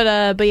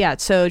 but yeah,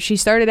 so she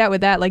started out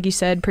with that, like you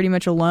said, pretty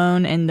much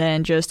alone, and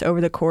then just over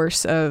the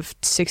course of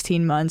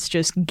 16 months,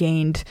 just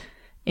gained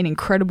an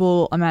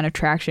incredible amount of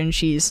traction.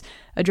 She's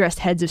addressed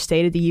heads of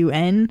state at the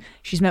UN.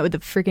 She's met with the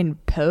freaking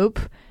Pope.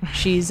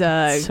 She's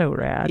So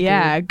rad.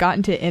 yeah, dude. got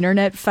into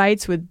internet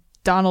fights with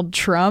Donald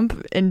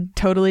Trump and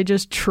totally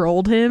just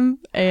trolled him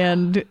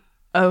and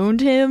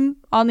owned him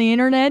on the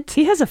internet.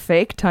 He has a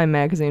fake Time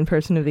Magazine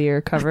Person of the Year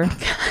cover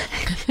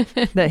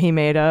that he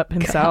made up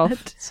himself,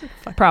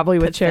 probably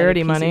with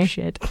charity money.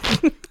 Shit.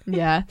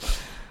 Yeah.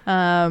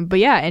 But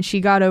yeah, and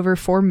she got over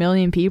 4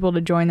 million people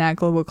to join that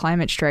global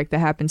climate strike that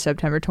happened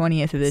September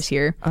 20th of this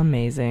year.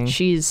 Amazing.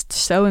 She's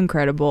so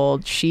incredible.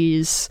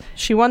 She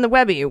won the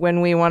Webby when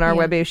we won our Yeah.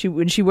 Webby. She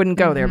wouldn't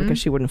go there because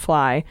she wouldn't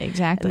fly.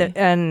 Exactly.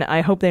 And I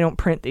hope they don't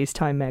print these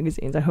Time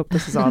magazines. I hope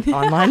this is all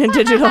online and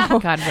digital.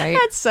 God, right?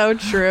 That's so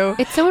true.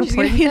 It's so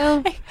important,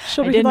 though.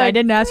 She'll I be I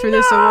didn't ask for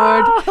this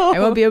award. I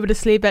won't be able to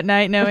sleep at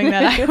night knowing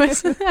that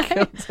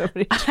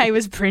I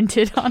was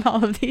printed on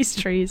all of these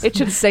trees. It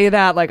should say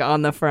that like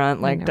on the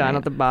front, like know, down right?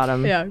 at the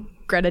bottom. Yeah,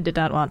 Greta did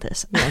not want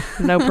this. Yeah,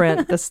 no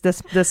print. This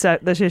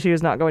issue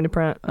is not going to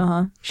print.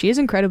 She is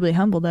incredibly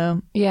humble,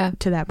 though, Yeah.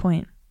 to that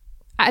point.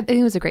 I think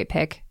it was a great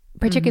pick,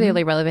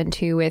 particularly relevant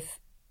too with,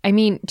 I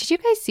mean, did you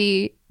guys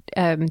see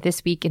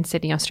this week in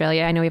Sydney,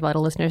 Australia? I know we have a lot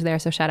of listeners there,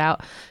 so shout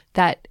out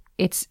that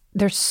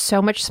there's so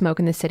much smoke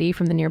in the city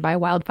from the nearby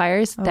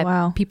wildfires that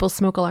wow. people's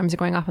smoke alarms are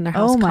going off in their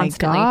house Oh my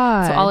constantly.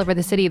 God. So all over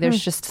the city, there's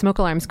just smoke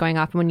alarms going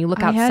off. And when you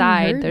look I hadn't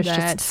outside, heard there's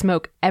that. just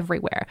smoke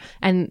everywhere.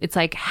 And it's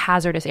like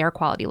hazardous air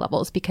quality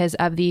levels because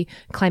of the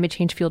climate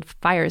change fueled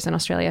fires in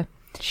Australia.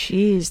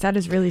 Jeez, that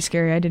is really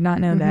scary. I did not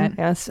know that.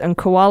 Yes, and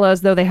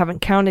koalas, though they haven't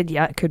counted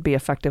yet, could be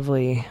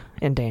effectively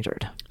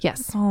endangered.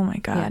 Yes. Oh my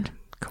God.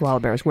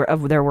 Koala bears,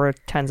 there were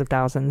tens of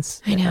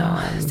thousands. I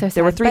know. So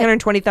There were sad.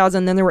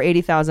 320,000, then there were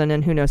 80,000,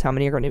 and who knows how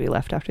many are going to be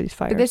left after these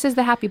fires. But this is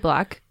the happy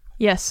block.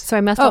 Yes. So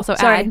I must Oh, also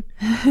sorry.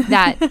 add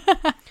that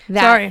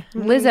Sorry.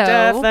 Lizzo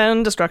Death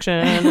and destruction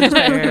and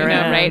despair I know,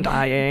 and right?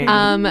 dying.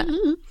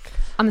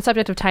 on the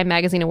subject of Time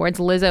Magazine Awards,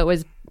 Lizzo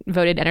was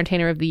voted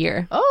Entertainer of the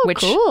Year. Oh, which,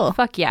 cool.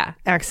 Fuck yeah.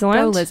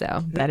 Excellent. Go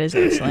Lizzo. That is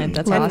excellent.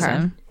 That's Love her.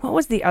 awesome. What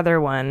was the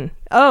other one?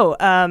 Oh,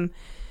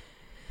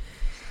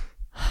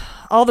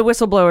 all the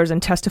whistleblowers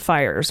and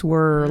testifiers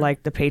were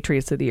like the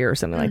Patriots of the Year or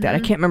something like that. I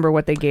can't remember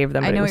what they gave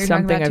them. I But know it what was you're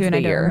talking something about too, of and the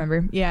I don't year.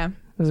 remember. Yeah. It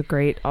was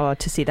great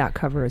to see that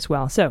cover as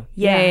well. So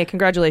yay, Yeah.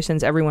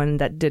 congratulations everyone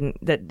that didn't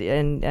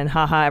and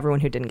haha everyone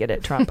who didn't get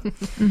it. Trump.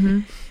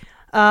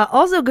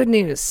 Also good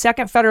news. A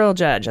second federal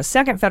judge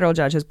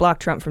has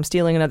blocked Trump from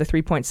stealing another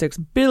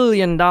 $3.6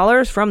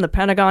 billion from the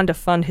Pentagon to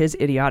fund his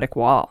idiotic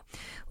wall.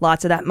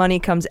 Lots of that money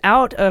comes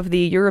out of the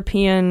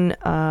European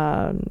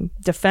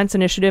Defense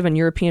Initiative and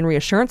European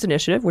Reassurance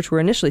Initiative, which were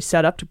initially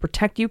set up to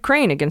protect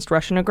Ukraine against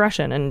Russian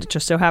aggression. And it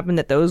just so happened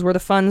that those were the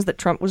funds that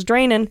Trump was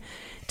draining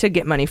to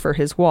get money for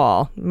his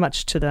wall,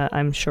 much to the,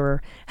 I'm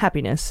sure,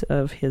 happiness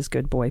of his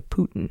good boy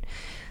Putin.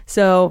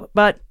 So,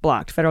 but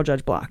blocked. Federal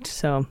judge blocked.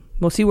 So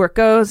we'll see where it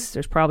goes.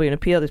 There's probably an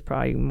appeal. There's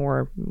probably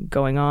more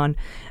going on.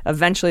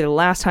 Eventually, the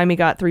last time he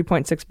got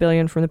 $3.6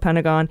 billion from the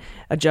Pentagon,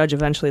 a judge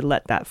eventually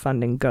let that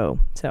funding go.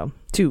 So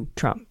to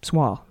Trump's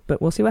wall.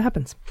 But we'll see what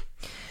happens.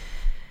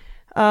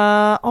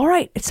 All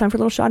right. It's time for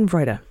a little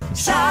Schadenfreude.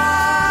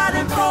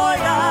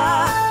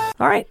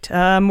 All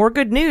right. More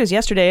good news.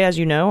 Yesterday, as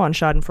you know, on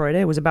Schadenfreude,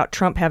 it was about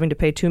Trump having to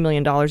pay $2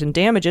 million in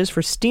damages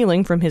for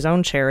stealing from his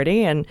own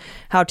charity and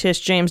how Tish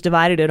James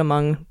divided it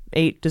among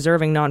 8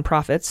 deserving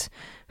nonprofits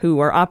who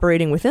are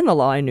operating within the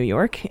law in New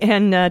York.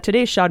 And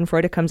today's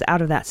Schadenfreude comes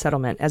out of that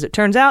settlement. As it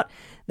turns out,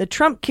 the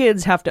Trump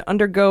kids have to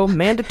undergo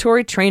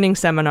mandatory training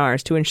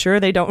seminars to ensure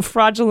they don't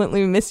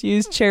fraudulently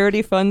misuse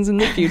charity funds in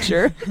the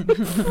future.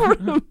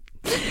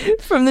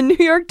 From the New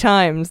York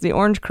Times, the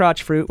orange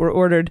crotch fruit were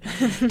ordered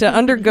to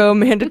undergo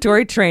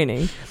mandatory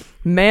training,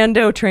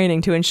 Mando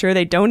training, to ensure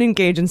they don't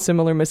engage in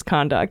similar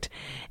misconduct.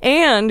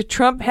 And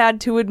Trump had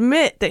to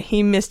admit that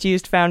he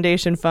misused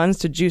foundation funds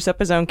to juice up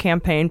his own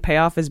campaign, pay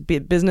off his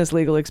business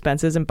legal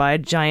expenses, and buy a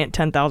giant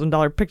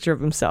 $10,000 picture of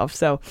himself.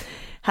 So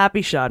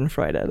happy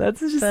Schadenfreude. That's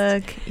just...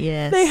 Fuck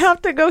yes. They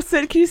have to go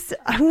sit...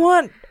 I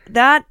want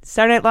that.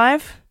 Saturday Night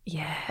Live?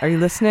 Yeah. Are you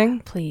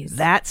listening? Please.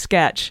 That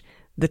sketch,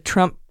 the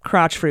Trump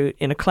crotch fruit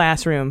in a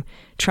classroom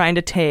trying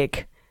to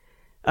take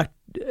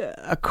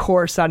a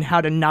course on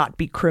how to not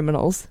be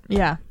criminals.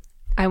 Yeah.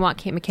 I want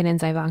Kate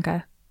McKinnon's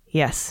Ivanka.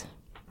 Yes.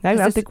 I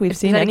don't think we've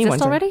seen does that anyone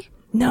exist already?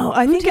 No,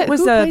 I think it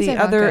was who plays the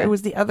other. Ivanka? It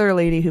was the other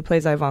lady who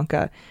plays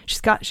Ivanka.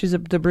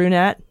 The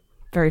brunette,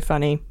 very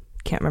funny.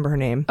 Can't remember her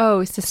name. Oh,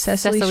 it's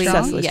Cecily Strong?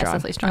 Cecily Strong.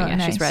 Cecily Strong. Oh, Yeah,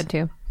 nice. she's red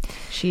too.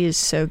 She is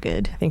so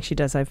good. I think she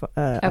does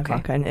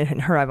Ivanka,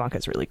 and her Ivanka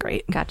is really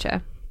great.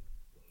 Gotcha.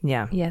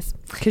 Yeah, Yes.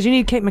 because you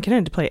need Kate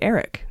McKinnon to play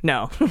Eric.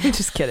 No,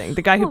 just kidding.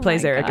 The guy who Oh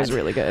plays my Eric God. is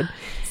really good.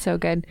 So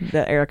good.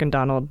 The Eric and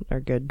Donald are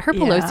good. Her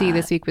Pelosi Yeah.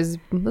 this week was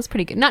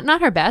pretty good. Not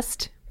her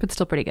best, but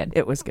still pretty good.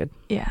 It was good.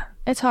 Yeah.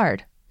 It's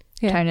hard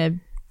Yeah. trying to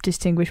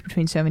distinguish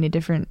between so many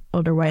different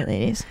older white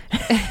ladies.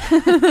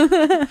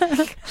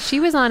 She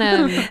was on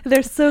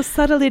They're so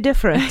subtly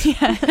different.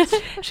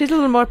 She's a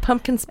little more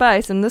pumpkin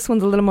spice, and this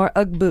one's a little more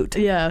Ugg boot.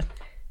 Yeah.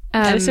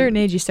 At a certain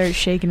age, you start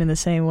shaking in the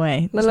same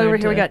way. A little over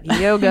here, we got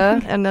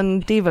yoga, and then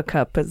Diva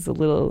Cup is a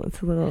little.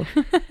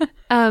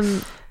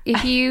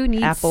 if you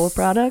need Apple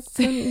products.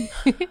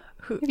 if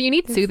you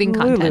need soothing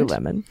content,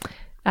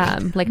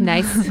 Lululemon. like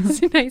nice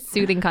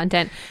soothing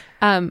content.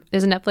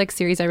 There's a Netflix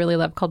series I really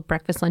love called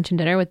Breakfast, Lunch, and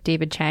Dinner with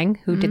David Chang,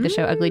 who did the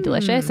show Ugly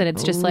Delicious. And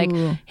it's just like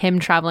him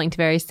traveling to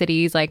various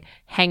cities, like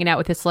hanging out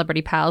with his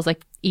celebrity pals,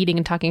 like eating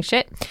and talking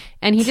shit.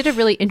 And he did a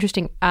really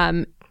interesting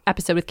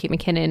episode with Kate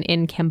McKinnon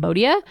in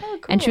Cambodia.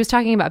 And she was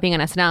talking about being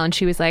on SNL, and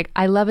she was like,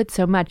 I love it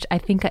so much. I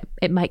think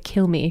it might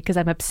kill me because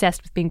I'm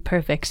obsessed with being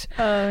perfect.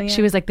 Oh, yeah.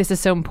 She was like, this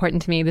is so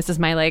important to me. This is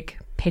my like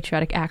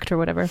patriotic act or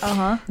whatever.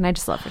 And I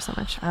just love her so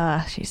much.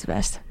 She's the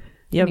best.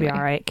 You'll be Anyway.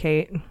 all right,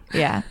 Kate.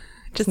 Yeah.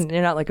 Just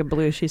you're not like a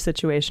Belushi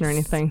situation or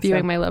anything.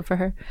 Spewing so. my love for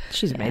her.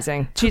 She's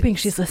amazing. Hoping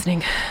she's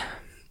listening.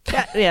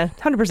 Yeah,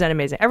 100%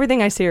 amazing.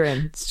 Everything I see her in,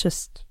 it's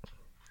just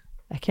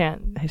I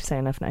can't say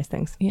enough nice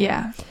things.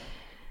 Yeah.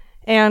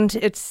 And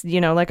it's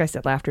like I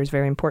said, laughter is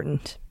very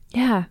important.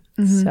 Yeah,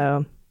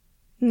 So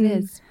it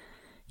is.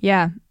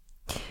 Yeah.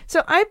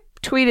 So I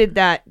tweeted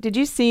that. Did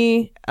you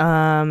see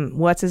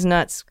what's his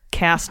nuts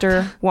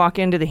Castor walk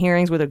into the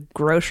hearings with a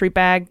grocery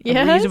bag, a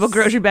Yes. reusable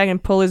grocery bag,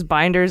 and pull his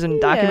binders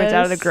and documents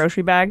out of the Yes.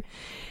 grocery bag?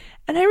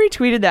 And I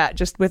retweeted that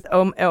just with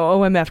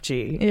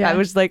OMFG. Yeah. I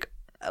was like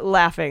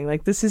laughing,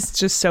 like this is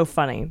just so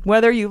funny.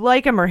 Whether you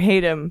like him or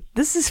hate him,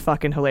 this is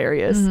fucking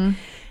hilarious.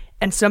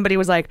 And somebody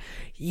was like,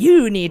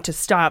 "You need to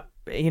stop.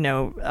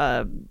 You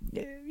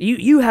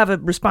have a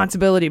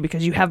responsibility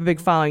because you have a big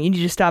following. You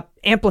need to stop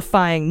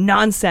amplifying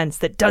nonsense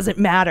that doesn't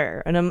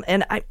matter."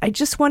 And I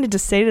just wanted to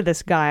say to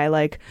this guy,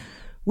 like,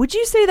 would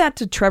you say that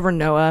to Trevor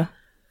Noah,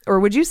 or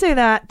would you say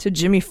that to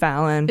Jimmy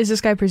Fallon, Is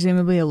this guy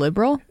presumably a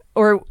liberal?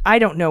 or I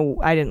don't know.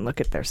 I didn't look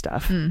at their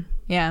stuff,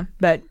 Yeah.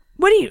 but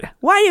why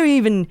are you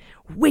even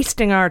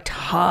wasting our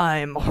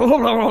time?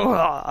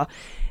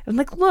 I'm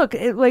like, look,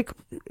 You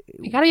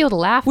gotta be able to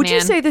laugh, would man.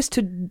 you say this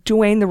to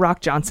Dwayne The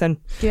Rock Johnson?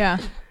 Yeah.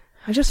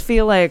 I just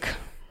feel like,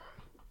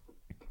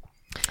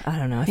 I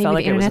don't know. I Maybe felt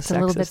like the it was internet's a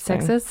little bit thing.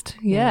 sexist.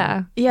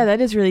 Yeah. Yeah, that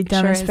is really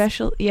dumb. Sure is.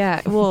 Especially,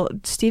 yeah. Well,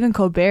 Stephen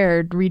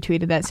Colbert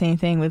retweeted that same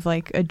thing with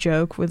like a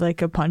joke with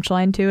like a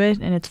punchline to it,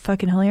 and it's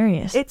fucking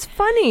hilarious. It's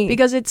funny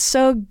because it's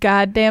so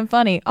goddamn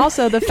funny.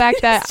 Also, the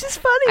fact that it's just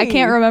funny. I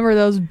can't remember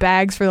those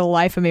bags for the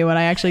life of me when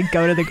I actually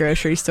go to the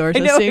grocery store. So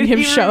know, seeing him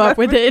you show up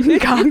with it in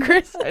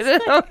Congress.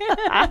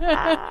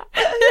 I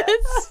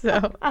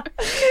know.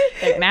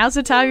 Like, now's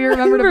the time you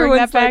remember to bring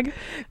that Everyone's back.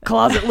 like,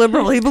 closet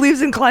liberal. He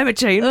believes in climate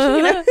change. You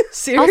know?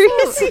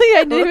 Seriously,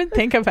 I didn't even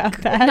think about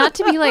that. Not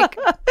to be like,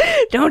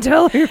 Don't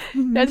tell your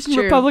That's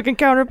true. Republican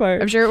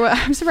counterpart. I'm sure.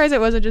 I'm surprised it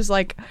wasn't just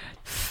like a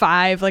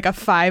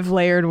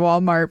 5-layered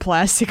Walmart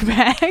plastic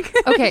bag.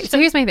 okay, so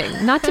here's my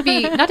thing. Not to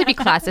be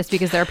classist,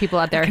 because there are people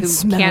out there who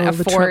can't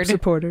the Trump afford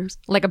supporters.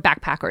 like a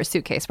backpack or a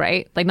suitcase,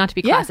 right? Like, not to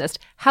be Yeah. classist.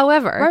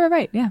 However,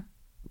 Right. Yeah.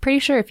 pretty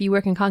sure if you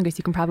work in Congress,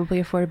 you can probably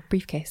afford a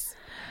briefcase.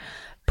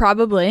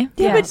 Probably.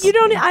 Yeah, Yes. but you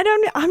don't.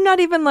 I'm not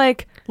even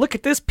like, look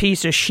at this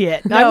piece of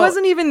shit. I No.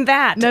 wasn't even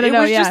that. No, it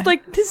was yeah. just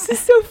like, this is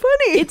so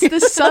funny. It's the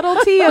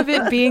subtlety of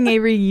it being a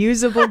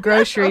reusable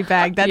grocery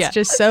bag that's Yeah.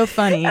 just so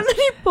funny. and then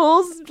he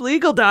pulls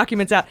legal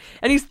documents out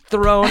and he's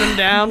throwing them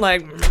down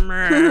like,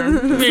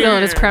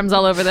 Spilling his crumbs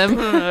all over them.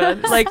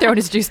 like Throwing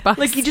his juice box.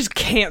 Like, he just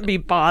can't be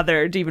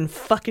bothered to even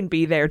fucking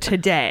be there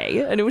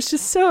today. And it was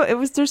just so,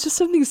 there's just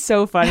something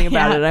so funny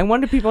about Yeah. it. I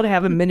wanted people to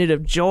have a minute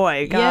of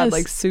joy. God, Yes.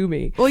 like, sue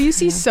me. Well, you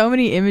see so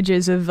many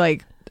images of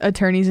like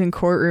attorneys in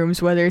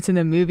courtrooms, whether it's in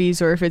the movies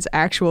or if it's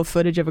actual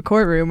footage of a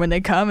courtroom, when they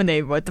come and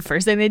the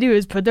first thing they do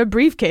is put their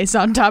briefcase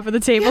on top of the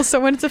table. So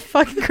when it's a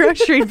fucking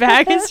grocery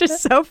bag, it's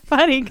just so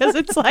funny because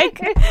it's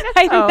like,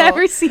 I've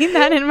never seen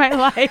that in my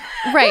life.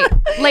 right.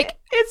 Like,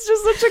 It's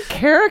just such a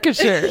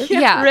caricature.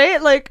 Yeah.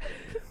 Right? Like,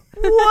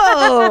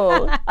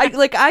 whoa.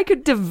 I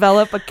could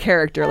develop a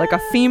character, like a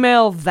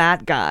female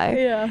that guy.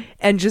 Yeah.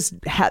 And just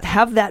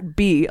have that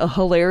be a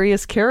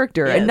hilarious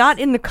character, and Yes. not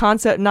in the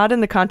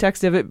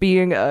context of it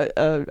being a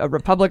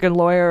Republican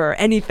lawyer or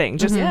anything.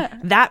 Just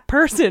that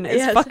person is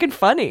Yes. fucking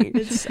funny.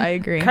 I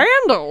agree.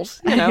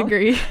 Candles, you know. I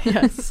agree.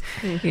 Yes.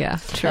 yeah,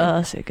 true.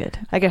 Oh, so good.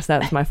 I guess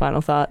that's my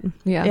final thought.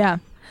 yeah. Yeah.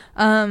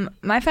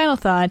 My final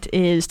thought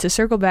is to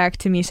circle back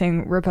to me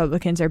saying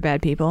Republicans are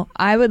bad people.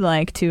 I would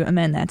like to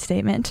amend that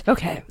statement.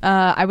 Okay.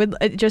 I would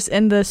just,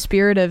 in the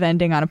spirit of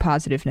ending on a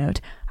positive note,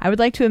 I would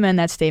like to amend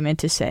that statement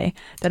to say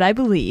that I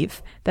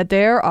believe that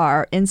there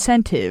are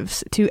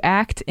incentives to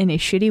act in a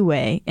shitty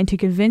way and to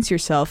convince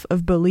yourself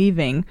of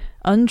believing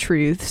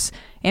untruths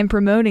and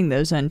promoting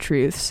those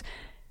untruths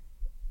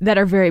that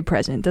are very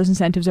present. Those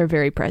incentives are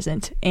very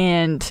present.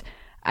 And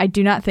I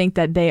do not think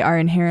that they are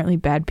inherently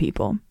bad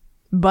people,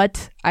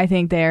 but I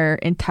think they're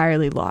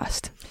entirely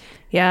lost.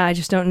 Yeah, I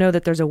just don't know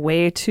that there's a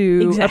way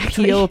to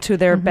Exactly. appeal to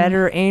their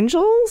better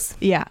angels.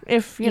 Yeah.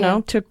 If, you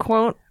know, to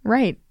quote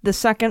Right. the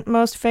second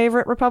most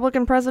favorite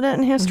Republican president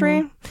in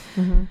history,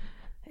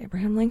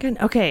 Abraham Lincoln.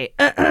 Okay.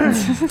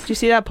 Did you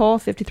see that poll?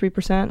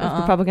 53% of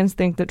Republicans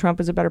think that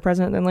Trump is a better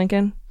president than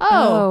Lincoln.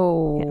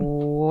 Oh,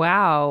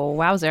 wow.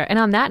 Wowzer. And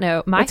on that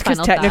note, my That's because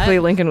final technically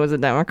thought, Lincoln was a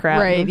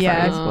Democrat. Right, and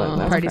yeah. the party split, and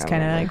that's Party's probably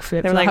kind of why. like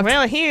flip They were like,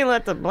 well, he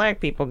let the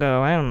black people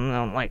go. I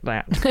don't like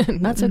that.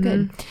 not so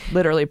good.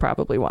 Literally,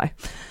 probably why.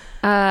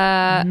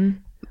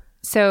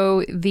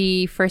 So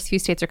the first few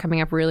states are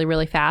coming up really,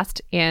 really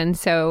fast. And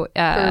so...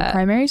 For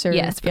primaries? Or?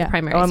 Yes, for yeah. the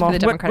primaries, Oh, I'm for all, the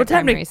Democratic what's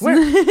happening?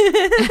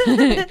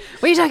 primaries.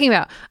 What are you talking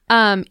about?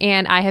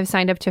 And I have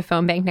signed up to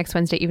Phone Bank next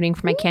Wednesday evening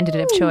for my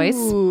candidate of choice,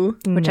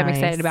 which I'm Nice.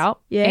 excited about.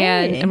 Yay.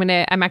 And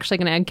I'm actually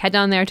gonna head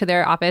down there to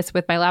their office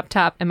with my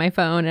laptop and my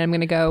phone, and I'm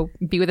gonna go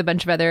be with a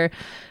bunch of other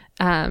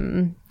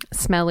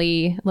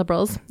smelly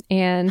liberals,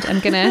 and I'm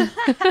gonna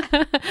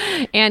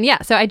and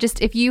yeah. So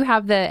if you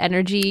have the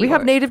energy, We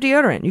have native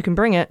deodorant. You can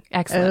bring it.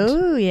 excellent,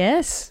 Oh,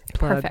 yes.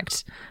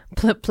 perfect.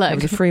 That Plug.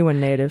 was a free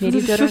one, native.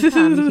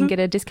 NativeDeodorant.com. You can get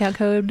a discount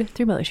code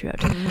through Mother She Wrote.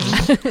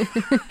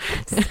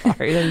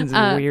 Sorry, that is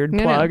a weird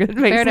no, plug. no. It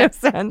makes Fair no enough.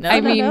 sense.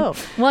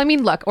 I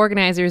mean, look,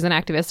 organizers and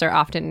activists are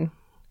often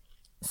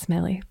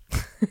smelly.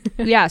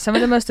 Yeah, some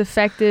of the most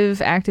effective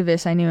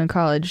activists I knew in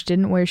college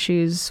didn't wear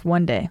shoes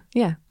one day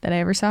Yeah. that I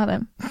ever saw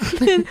them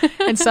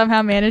and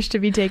somehow managed to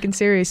be taken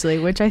seriously,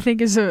 which I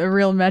think is a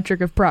real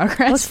metric of progress.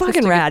 Well, it's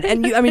fucking rad.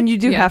 And you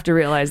do Yeah. have to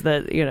realize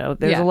that, you know,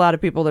 there's Yeah. a lot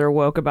of people that are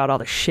woke about all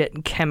the shit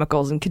and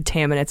chemicals and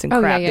contaminants and Oh,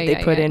 crap yeah, that they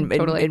yeah, put yeah, in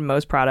totally. in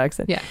most products.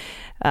 And, Yeah.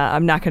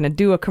 I'm not going to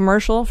do a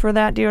commercial for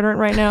that deodorant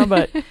right now,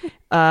 but,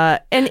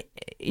 and,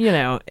 you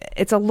know,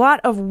 it's a lot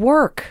of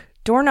work.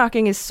 Door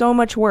knocking is so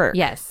much work.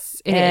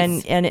 Yes, it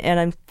is. And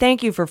I'm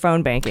thank you for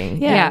phone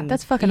banking. Yeah, And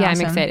that's fucking yeah,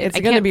 awesome. I'm excited. It's I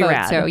gonna can't be vote,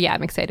 rad. So yeah,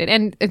 I'm excited.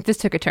 And this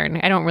took a turn.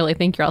 I don't really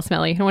think you're all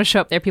smelly. I don't want to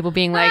show up there, people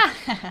being like,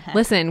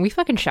 "Listen, we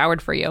fucking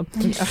showered for you."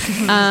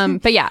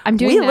 But yeah, I'm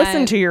doing. we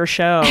listen to your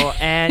show,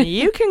 and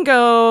you can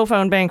go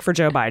phone bank for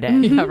Joe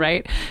Biden. Yeah,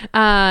 right.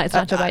 It's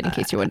not Joe Biden, in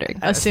case you're wondering.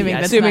 Assuming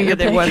that's Assuming not your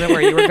that it pick. wasn't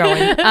where you were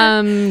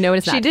going. No,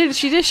 it's not.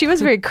 She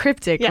was very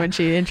cryptic when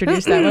she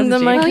introduced that, wasn't The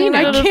she? my Well, you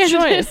know, candidate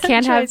of choice.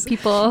 Can't have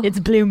people It's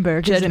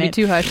Bloomberg, judge isn't me it?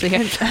 too harshly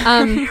here.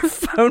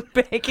 Phone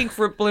banking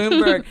for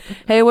Bloomberg.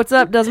 Hey, what's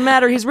up? Doesn't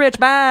matter. He's rich.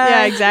 Bye.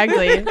 Yeah,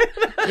 exactly.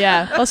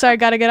 Yeah. Oh, sorry,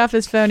 got to get off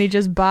this phone. He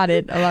just bought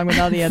it along with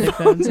all the other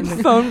phones. In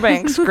the- Phone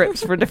bank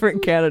scripts for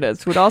different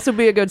candidates would also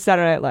be a good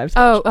Saturday Night Live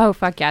sketch. Oh,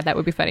 fuck yeah, that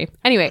would be funny.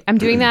 Anyway, I'm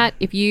doing that.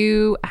 If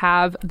you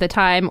have the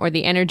time or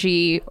the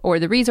energy or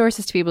the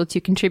resources to be able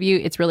to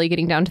contribute, it's really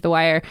getting down to the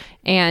wire,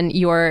 and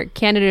your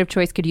candidate of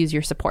choice could use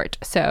your support.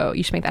 So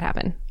you should make that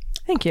happen.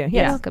 Thank you.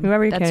 Yeah. Yes.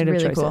 Whoever your That's candidate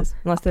really choice cool. is.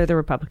 Unless they're the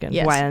Republican.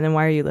 Yes. Why? And then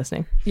why are you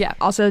listening? Yeah.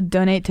 Also,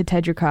 donate to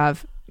Tedra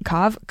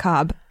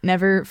Cobb.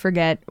 Never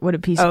forget what a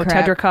piece Oh, of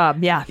crap. Tedra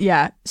Cobb. Yeah.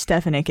 Yeah,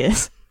 Stefanik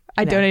is.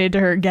 I No. donated to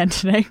her again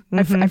today.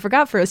 I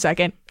forgot for a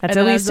second. That's And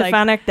then I Elise was like,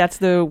 Stefanik. That's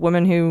the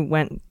woman who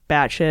went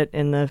batshit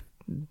in the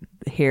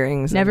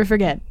hearings. Never and-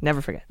 forget.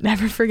 Never forget.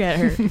 Never forget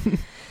her.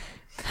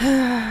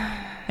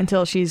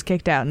 Until she's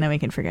kicked out, and then we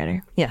can forget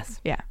her. Yes.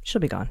 Yeah.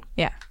 She'll be gone.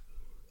 Yeah.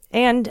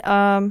 And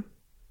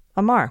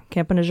Amar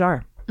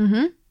Campa-Najjar.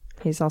 Mm-hmm.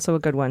 He's also a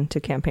good one to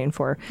campaign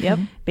for. Yep.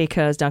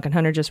 Because Duncan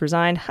Hunter just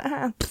resigned.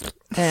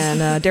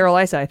 And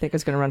Daryl Issa, I think,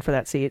 is going to run for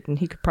that seat. And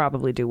he could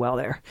probably do well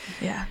there,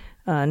 Yeah.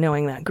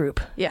 knowing that group.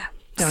 Yeah.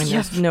 Knowing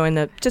just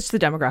the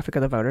demographic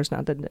of the voters,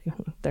 not that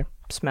they're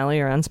smelly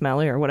or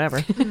unsmelly or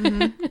whatever.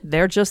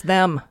 They're just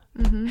them.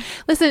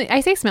 Listen,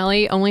 I say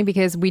smelly only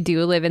because we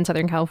do live in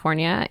Southern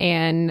California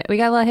and we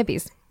got a lot of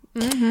hippies.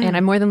 And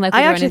I'm more than likely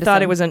I to run actually into thought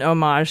some. it was an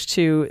homage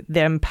to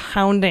them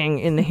pounding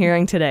in the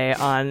hearing today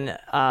on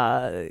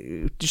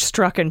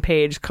Strzok and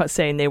Page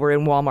saying they were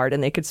in Walmart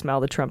and they could smell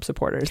the Trump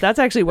supporters. That's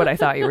actually what I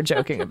thought you were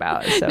joking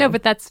about. So. No,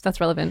 but that's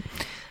relevant.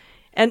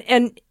 And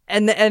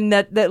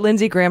that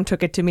Lindsey Graham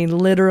took it to mean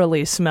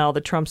literally smell the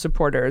Trump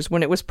supporters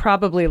when it was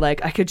probably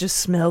like I could just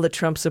smell the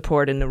Trump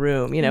support in the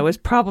room. You know, it was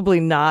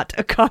probably not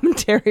a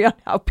commentary on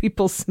how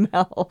people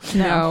smell.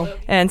 No.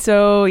 And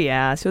so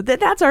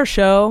that's our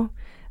show.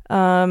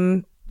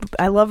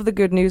 I love the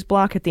good news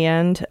block at the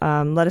end.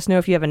 Let us know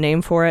if you have a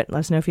name for it. Let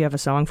us know if you have a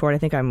song for it. I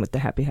think I'm with the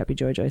Happy Happy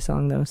Joy Joy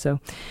song though. So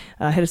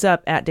hit us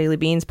up at Daily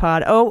Beans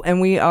Pod. Oh, and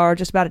we are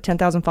just about at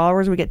 10,000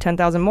 followers. We get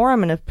 10,000 more. I'm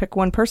going to pick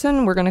one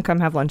person. We're going to come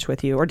have lunch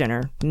with you or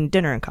dinner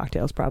and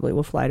cocktails probably.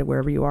 We'll fly to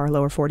wherever you are,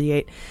 lower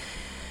 48.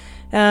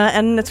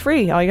 And it's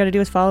free. All you got to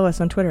do is follow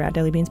us on Twitter at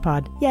Daily Beans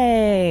Pod.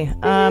 Yay.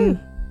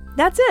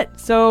 That's it.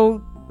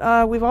 So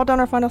we've all done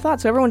our final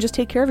thoughts. So everyone just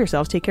take care of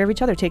yourselves, take care of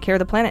each other, take care of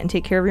the planet, and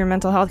take care of your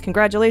mental health.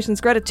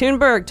 Congratulations, Greta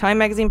Thunberg, Time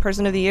Magazine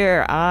Person of the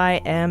Year.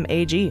 I am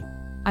AG.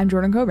 I'm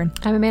Jordan Coburn.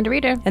 I'm Amanda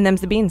Reeder. And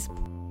them's the beans.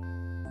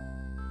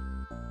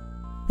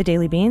 The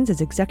Daily Beans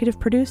is executive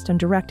produced and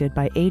directed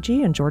by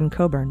AG and Jordan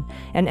Coburn,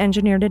 and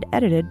engineered and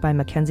edited by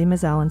Mackenzie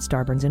Mazzell and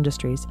Starburns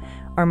Industries.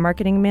 Our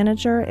marketing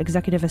manager,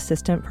 executive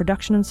assistant,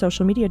 production and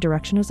social media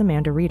direction is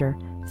Amanda Reeder.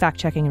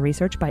 Fact-checking and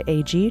research by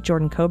AG,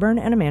 Jordan Coburn,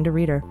 and Amanda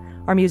Reeder.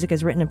 Our music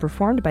is written and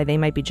performed by They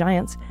Might Be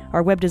Giants.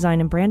 Our web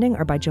design and branding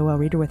are by Joelle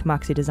Reeder with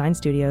Moxie Design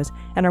Studios,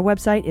 and our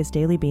website is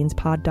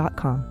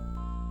dailybeanspod.com.